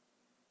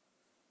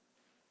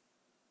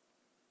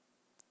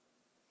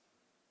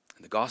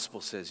 And the gospel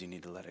says you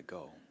need to let it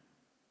go.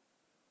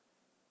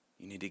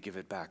 You need to give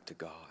it back to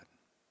God.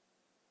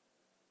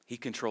 He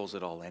controls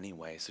it all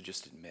anyway, so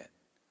just admit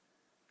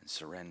and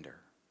surrender.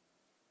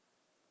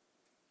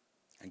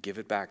 And give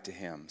it back to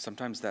Him.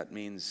 Sometimes that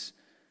means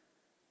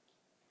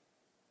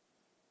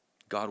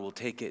God will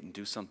take it and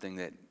do something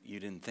that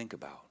you didn't think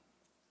about.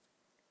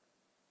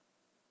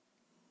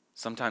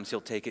 Sometimes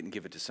He'll take it and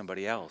give it to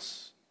somebody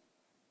else.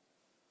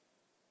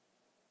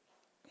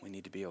 We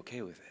need to be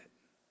okay with it.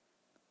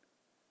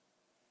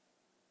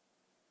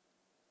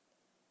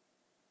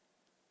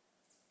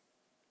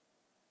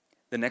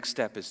 The next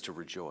step is to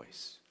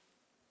rejoice,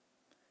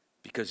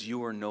 because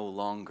you are no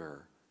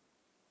longer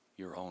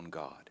your own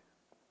God.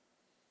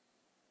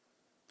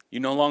 You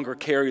no longer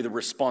carry the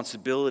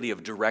responsibility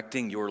of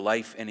directing your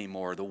life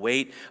anymore. The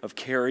weight of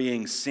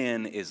carrying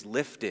sin is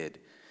lifted,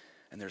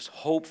 and there's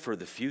hope for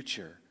the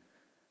future.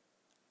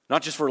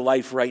 Not just for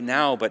life right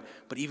now, but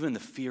even the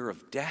fear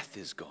of death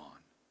is gone.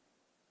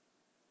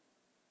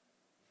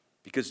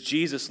 Because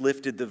Jesus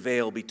lifted the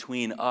veil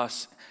between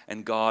us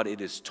and God.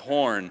 It is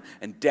torn,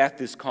 and death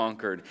is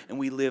conquered, and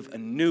we live a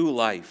new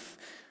life.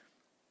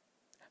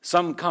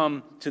 Some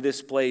come to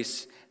this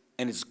place,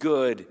 and it's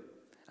good,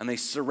 and they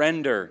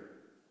surrender.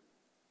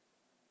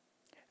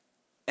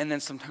 And then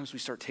sometimes we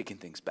start taking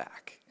things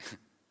back,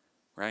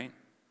 right?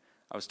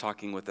 I was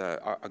talking with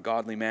a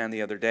godly man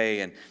the other day,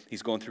 and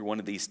he's going through one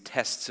of these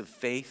tests of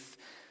faith.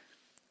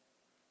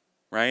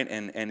 Right?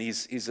 And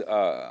he's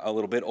a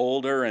little bit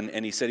older,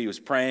 and he said he was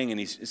praying, and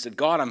he said,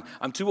 God,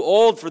 I'm too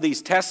old for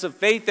these tests of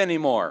faith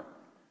anymore.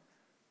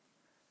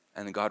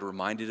 And then God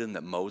reminded him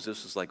that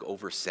Moses was like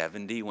over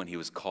 70 when he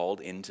was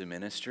called into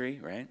ministry,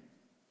 right?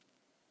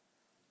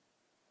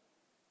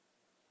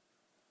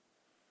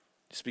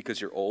 Just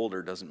because you're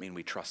older doesn't mean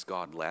we trust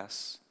God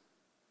less.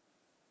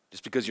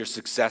 Just because you're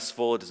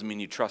successful, it doesn't mean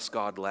you trust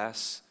God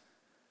less.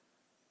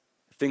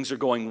 Things are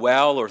going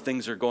well or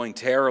things are going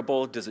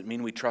terrible, does it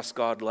mean we trust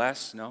God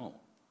less? No.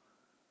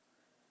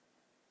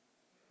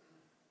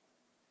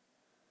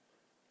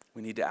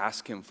 We need to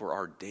ask Him for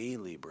our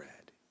daily bread.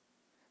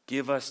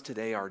 Give us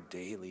today our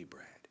daily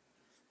bread.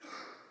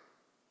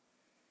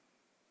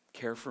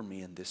 Care for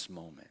me in this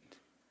moment,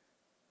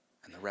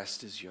 and the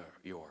rest is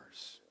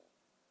yours.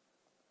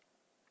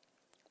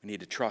 We need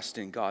to trust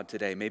in God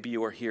today. Maybe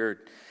you are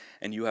here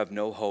and you have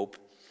no hope,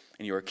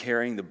 and you are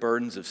carrying the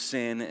burdens of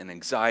sin and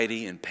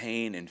anxiety and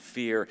pain and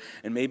fear.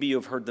 And maybe you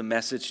have heard the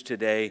message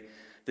today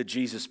that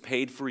Jesus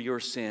paid for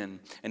your sin,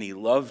 and He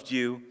loved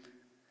you,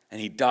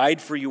 and He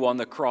died for you on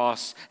the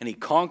cross, and He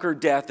conquered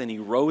death, and He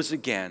rose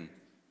again.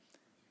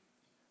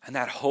 And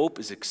that hope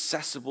is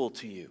accessible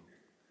to you.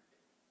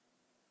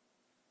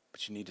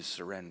 But you need to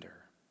surrender.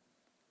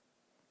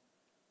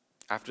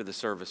 After the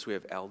service, we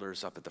have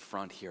elders up at the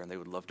front here, and they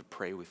would love to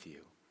pray with you.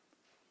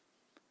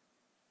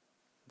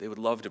 They would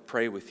love to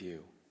pray with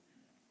you.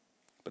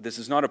 But this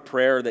is not a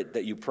prayer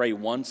that you pray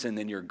once and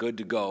then you're good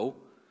to go.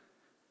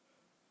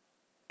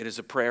 It is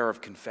a prayer of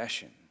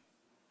confession.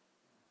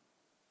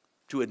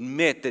 To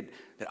admit that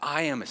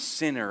I am a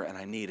sinner and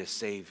I need a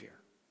Savior.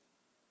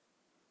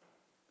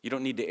 You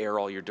don't need to air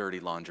all your dirty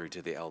laundry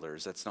to the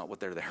elders. That's not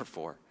what they're there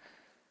for.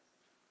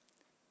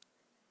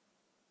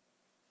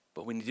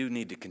 But we do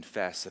need to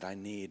confess that I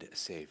need a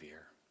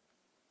Savior.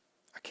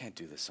 I can't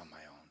do this on my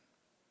own.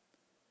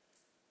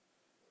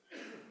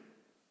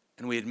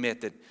 And we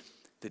admit that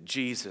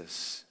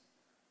Jesus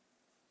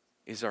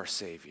is our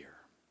Savior.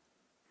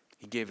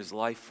 He gave His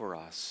life for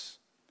us,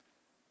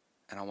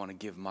 and I want to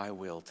give my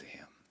will to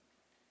Him.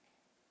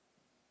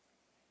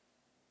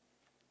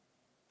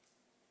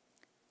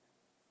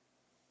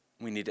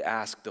 We need to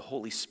ask the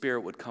Holy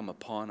Spirit would come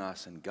upon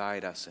us and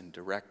guide us and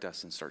direct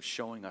us and start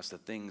showing us the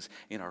things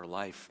in our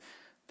life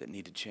that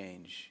need to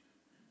change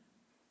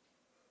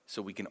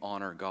so we can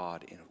honor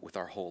God with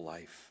our whole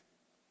life.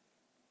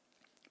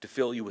 To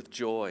fill you with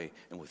joy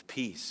and with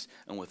peace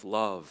and with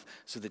love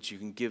so that you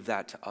can give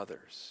that to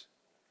others.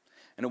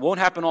 And it won't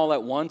happen all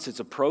at once. It's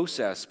a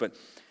process, but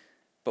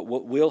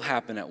what will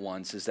happen at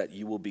once is that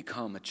you will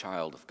become a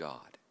child of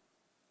God.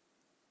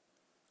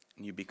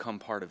 And you become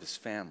part of His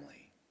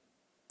family,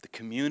 the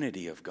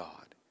community of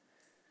God.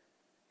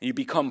 And you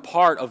become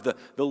part of the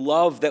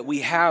love that we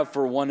have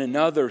for one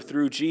another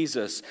through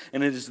Jesus.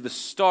 And it is the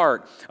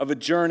start of a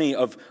journey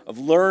of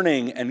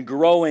learning and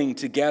growing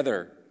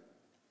together.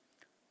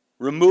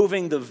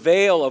 Removing the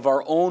veil of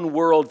our own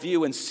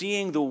worldview and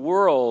seeing the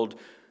world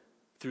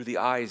through the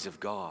eyes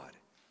of God.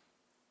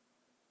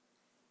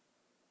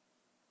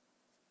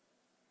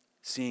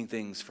 Seeing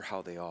things for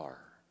how they are.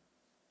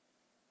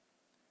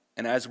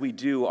 And as we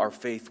do, our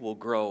faith will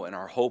grow and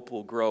our hope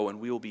will grow and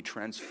we will be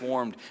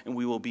transformed and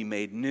we will be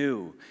made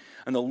new.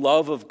 And the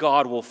love of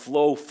God will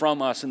flow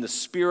from us and the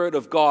Spirit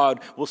of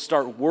God will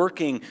start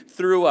working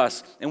through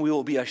us and we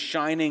will be a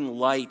shining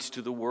light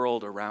to the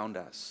world around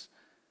us.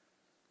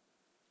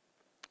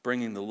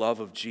 Bringing the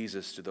love of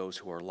Jesus to those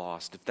who are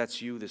lost. If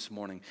that's you this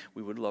morning,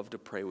 we would love to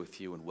pray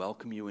with you and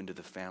welcome you into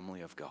the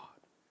family of God.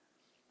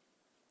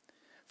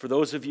 For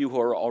those of you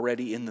who are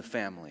already in the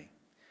family,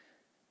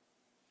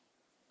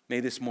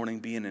 may this morning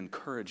be an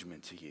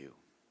encouragement to you,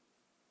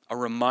 a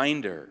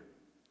reminder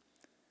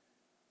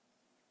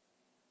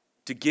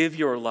to give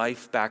your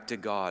life back to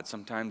God.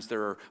 Sometimes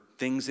there are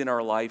things in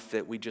our life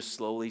that we just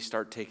slowly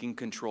start taking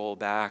control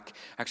back.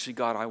 Actually,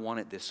 God, I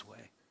want it this way.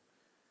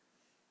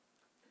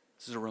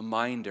 This is a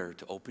reminder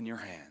to open your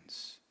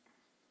hands,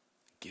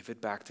 give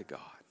it back to God,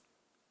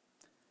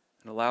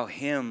 and allow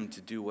Him to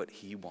do what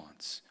He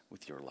wants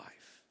with your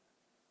life.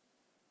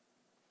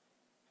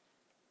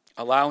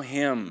 Allow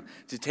Him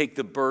to take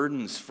the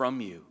burdens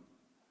from you,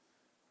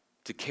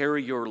 to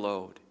carry your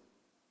load.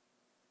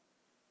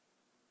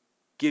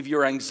 Give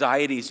your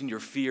anxieties and your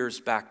fears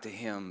back to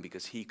Him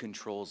because He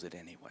controls it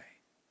anyway.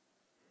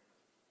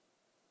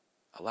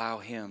 Allow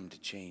Him to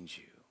change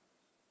you,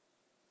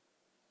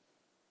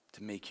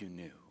 to make you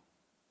new.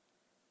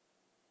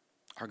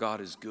 Our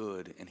God is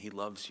good and He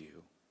loves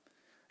you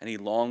and He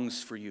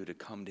longs for you to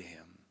come to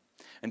Him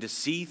and to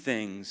see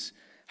things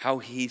how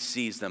He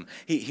sees them.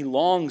 He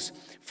longs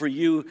for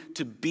you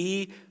to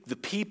be the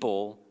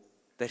people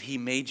that he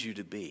made you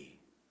to be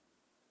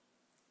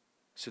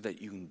so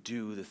that you can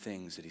do the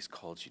things that he's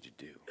called you to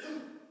do.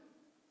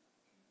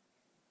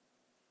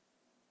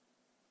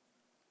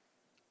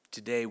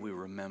 Today we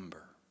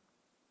remember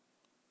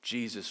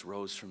Jesus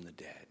rose from the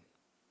dead,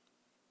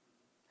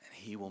 and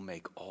he will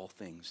make all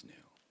things new.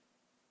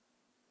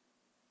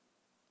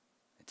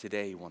 And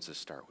today he wants to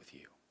start with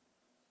you.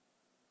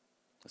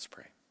 Let's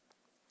pray.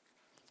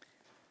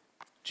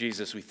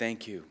 Jesus, we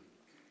thank you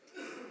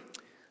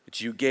that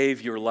you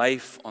gave your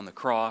life on the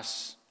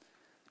cross,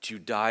 that you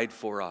died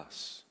for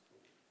us.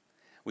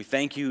 We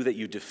thank you that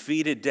you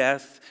defeated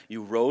death,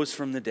 you rose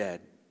from the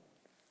dead,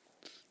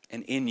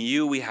 and in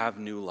you we have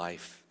new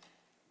life.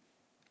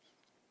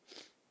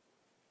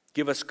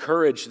 Give us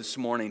courage this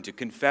morning to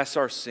confess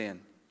our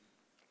sin,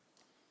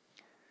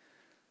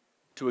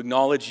 to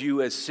acknowledge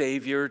you as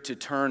Savior, to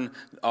turn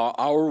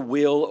our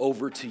will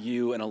over to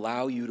you and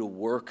allow you to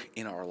work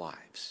in our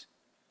lives.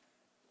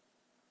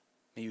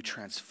 May you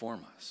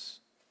transform us.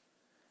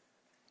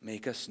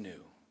 Make us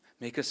new.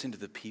 Make us into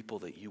the people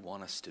that you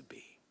want us to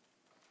be,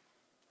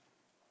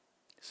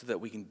 so that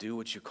we can do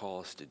what you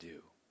call us to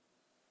do.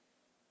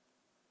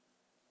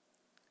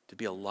 To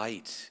be a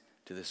light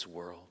to this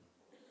world.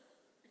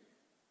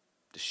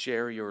 To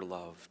share your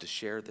love, to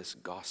share this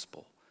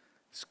gospel,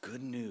 this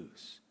good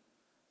news,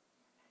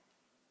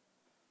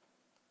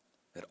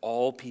 that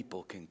all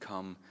people can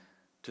come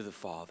to the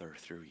Father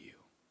through you.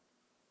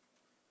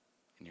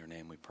 In your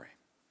name we pray.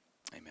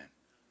 Amen.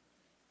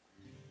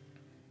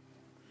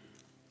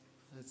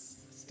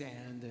 Let's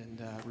stand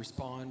and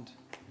respond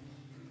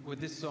with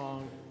this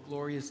song,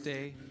 Glorious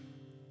Day,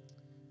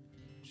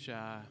 which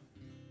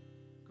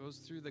goes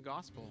through the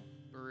gospel,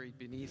 buried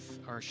beneath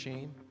our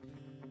shame.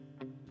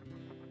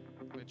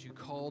 But you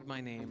called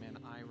my name and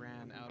I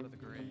ran out of the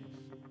grave.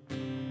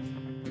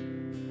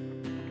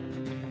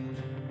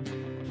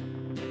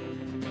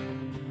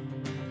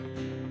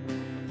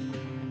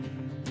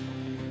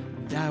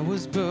 And I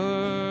was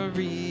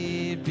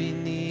buried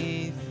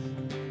beneath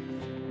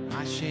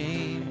my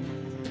shame.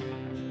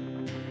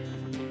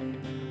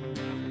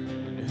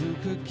 And who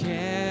could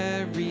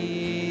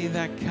carry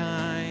that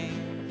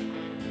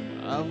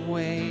kind of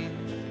weight?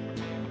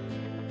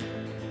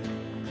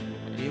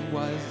 It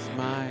was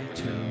my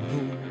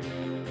tomb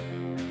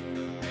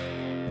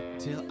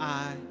till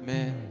I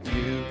met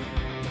you.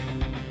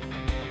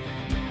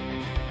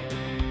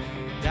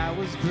 I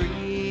was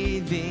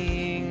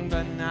breathing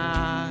but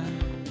not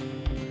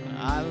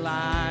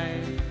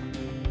alive.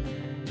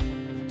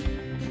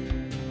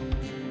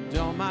 And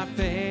all my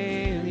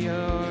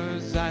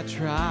failures I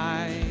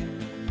tried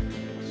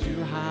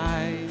to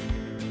hide.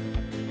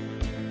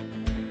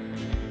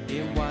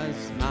 It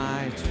was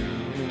my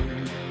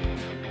tomb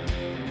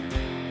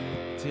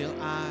till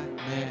I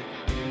met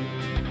you.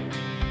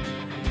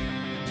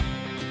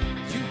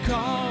 You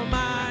called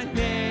my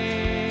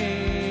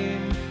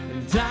name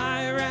and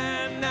I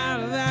ran out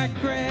of that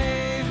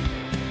grave,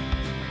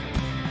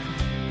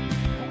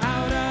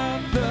 out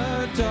of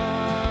the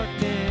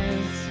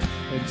darkness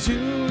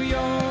into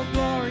your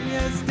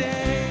glorious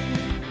day.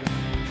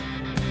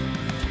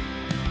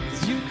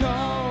 You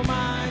called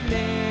my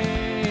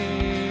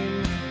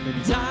name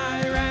and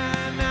I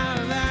ran out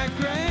of that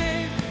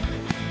grave,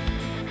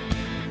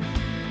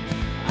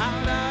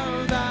 out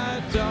of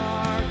the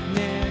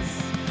darkness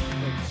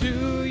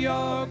to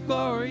your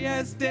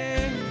glorious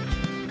day.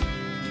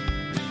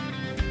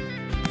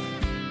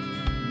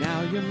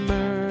 Now your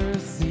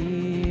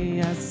mercy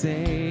has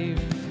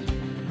saved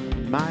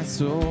my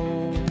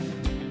soul.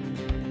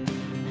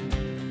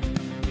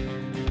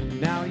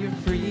 Now your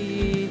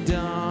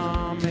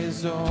freedom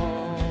is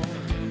all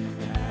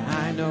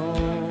I know.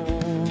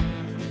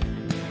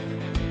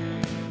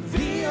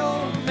 The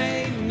old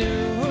made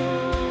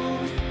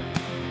new,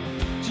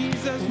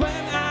 Jesus,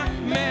 when I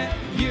met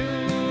you,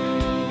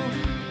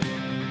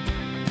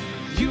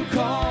 you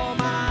called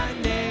my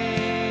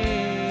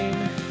name,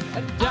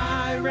 and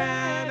I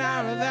ran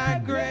out of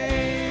that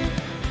grave,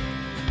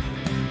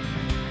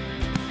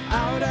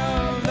 out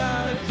of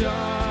the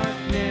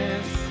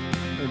darkness,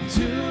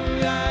 into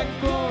that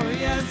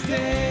glorious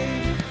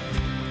day.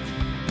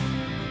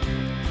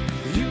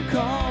 You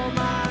called my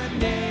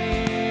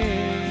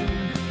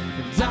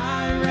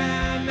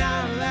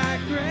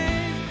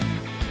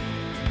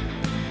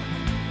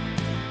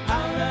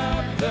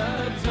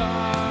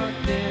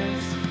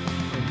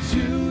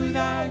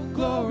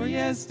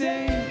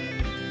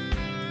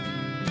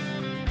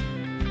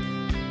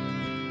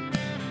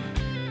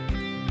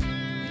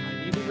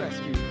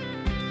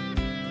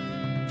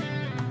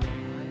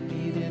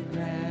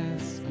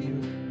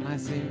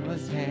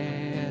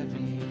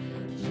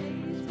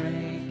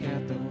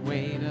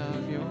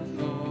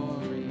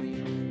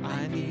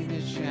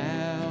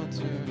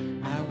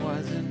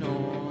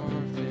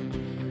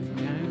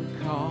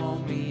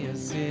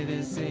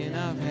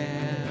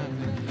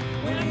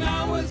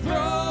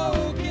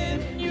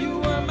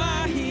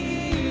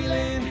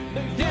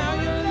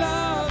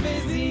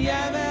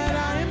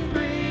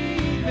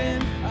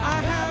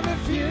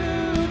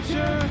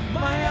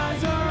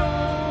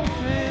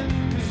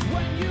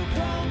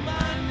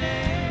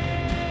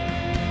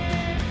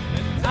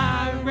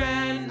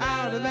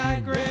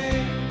that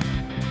grave,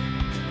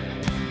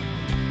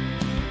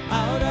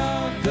 out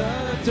of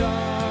the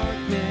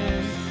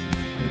darkness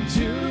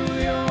into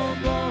your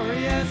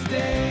glorious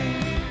day.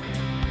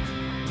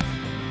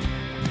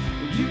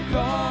 You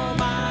call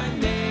my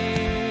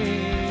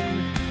name,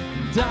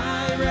 and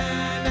I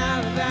ran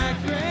out of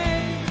that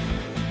grave,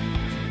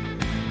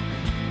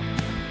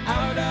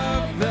 out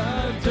of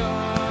the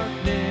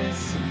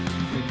darkness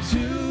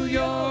into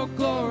your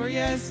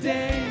glorious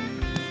day.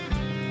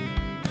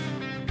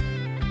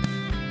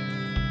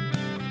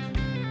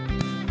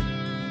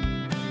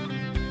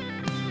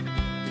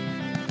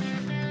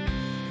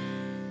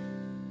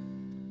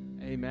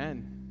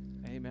 Amen.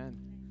 Amen.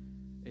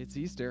 It's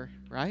Easter,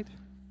 right?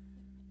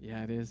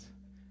 Yeah, it is.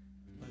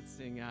 Let's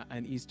sing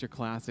an Easter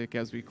classic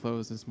as we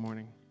close this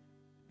morning.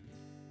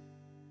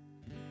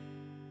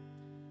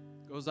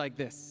 Goes like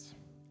this.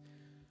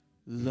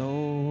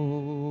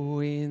 Low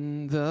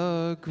in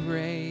the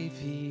grave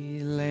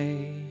he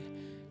lay,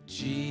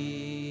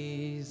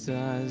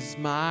 Jesus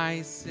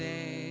my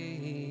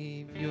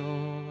Savior,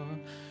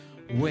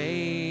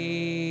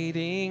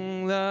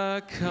 waiting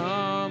the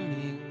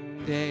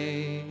coming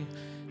day,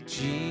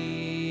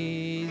 Jesus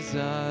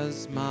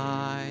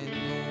my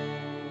Lord.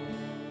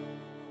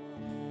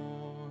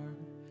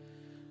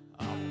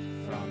 Up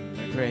from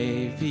the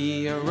grave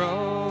he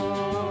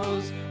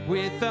arose,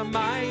 with a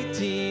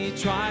mighty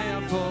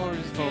triumph for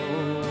his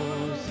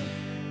foes.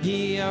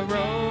 He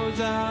arose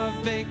a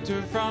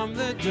victor from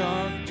the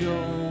dark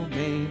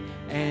domain,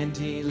 and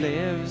he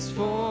lives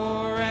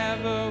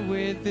forever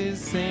with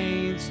his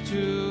saints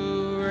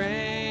to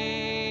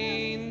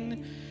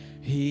reign.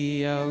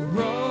 He arose,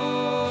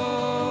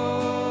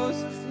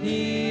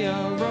 he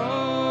arose,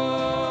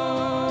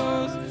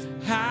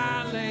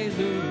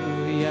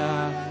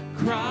 hallelujah,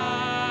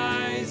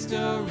 Christ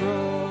arose.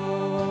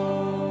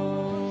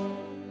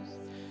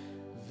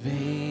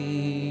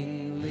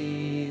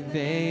 Vainly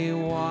they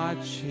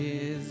watch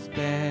his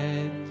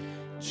bed,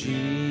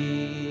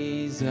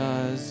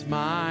 Jesus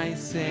my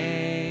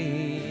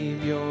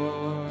Savior.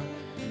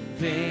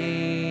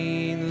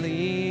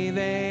 Vainly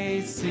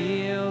they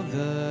seal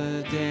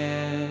the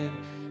dead,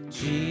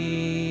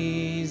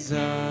 Jesus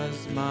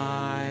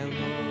my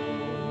Lord.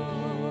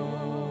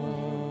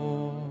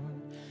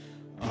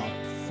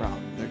 Up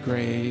from the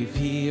grave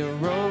he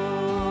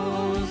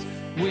arose,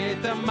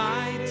 with a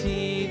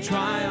mighty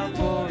triumph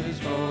for his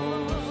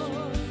foes.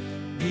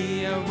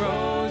 He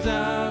arose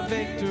a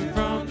victor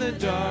from the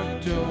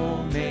dark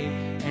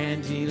domain,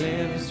 and he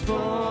lives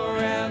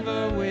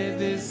forever with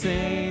his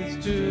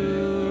saints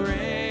to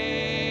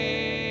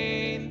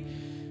reign.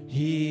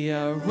 He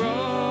arose,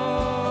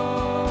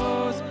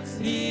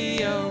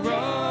 he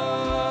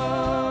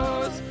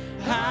arose,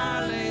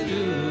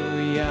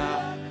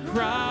 hallelujah,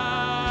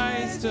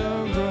 Christ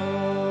arose.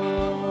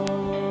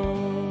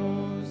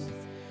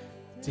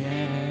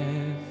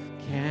 Death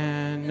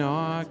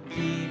cannot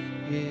keep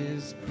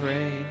his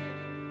prey,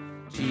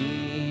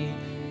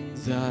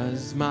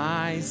 Jesus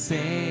my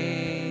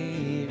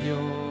Savior.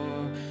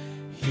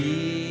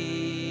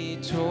 He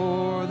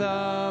tore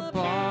the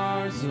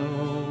bars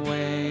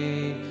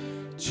away,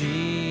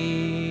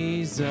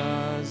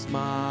 Jesus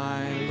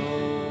my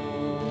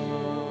Lord.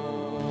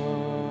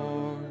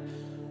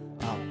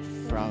 Up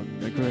from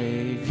the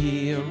grave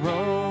he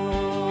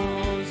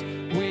arose,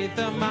 with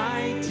a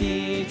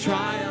mighty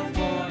triumph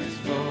for his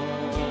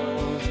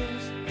foes.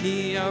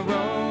 He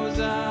arose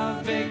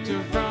a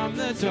victor from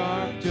the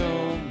dark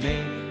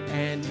domain,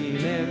 and he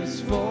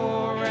lives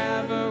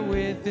forever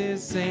with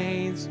his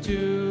saints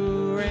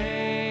to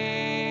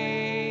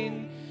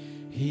reign.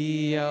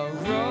 He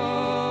arose,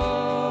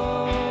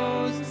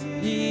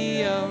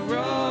 he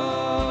arose,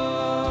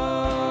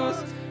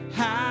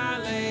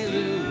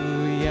 hallelujah,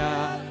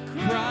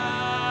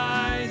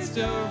 Christ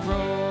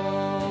arose.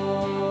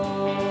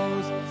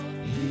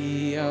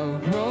 He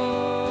arose,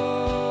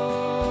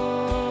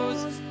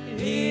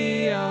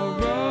 he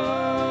arose,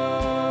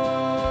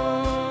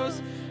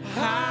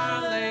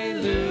 hallelujah,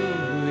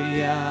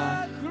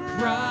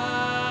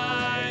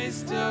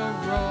 Christ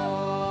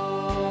arose.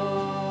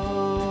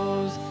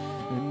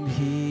 And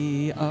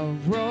he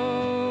arose,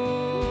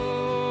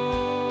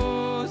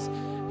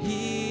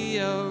 he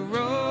arose,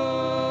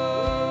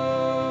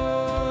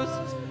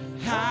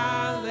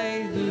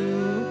 hallelujah,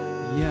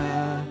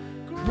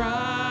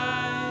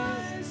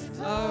 Christ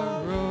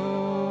arose.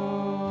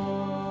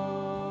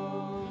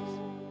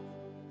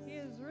 He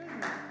is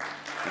risen.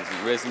 He's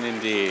risen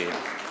indeed.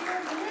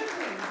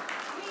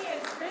 He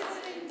is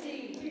risen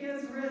indeed. He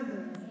is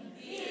risen.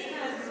 He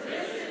has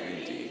risen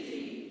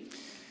indeed.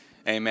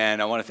 Amen.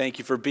 I want to thank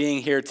you for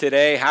being here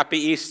today. Happy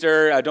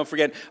Easter. Don't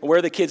forget, where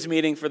are the kids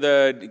meeting for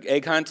the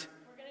egg hunt?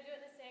 We're going to do it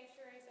in the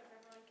sanctuary so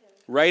everyone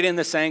can. Right in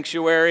the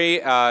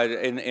sanctuary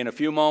in a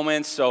few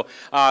moments. So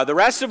the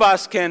rest of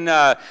us can,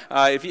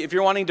 if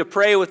you're wanting to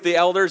pray with the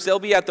elders, they'll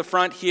be at the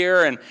front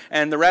here,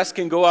 and the rest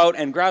can go out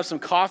and grab some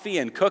coffee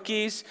and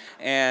cookies.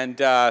 And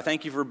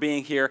thank you for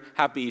being here.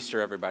 Happy Easter,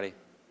 everybody.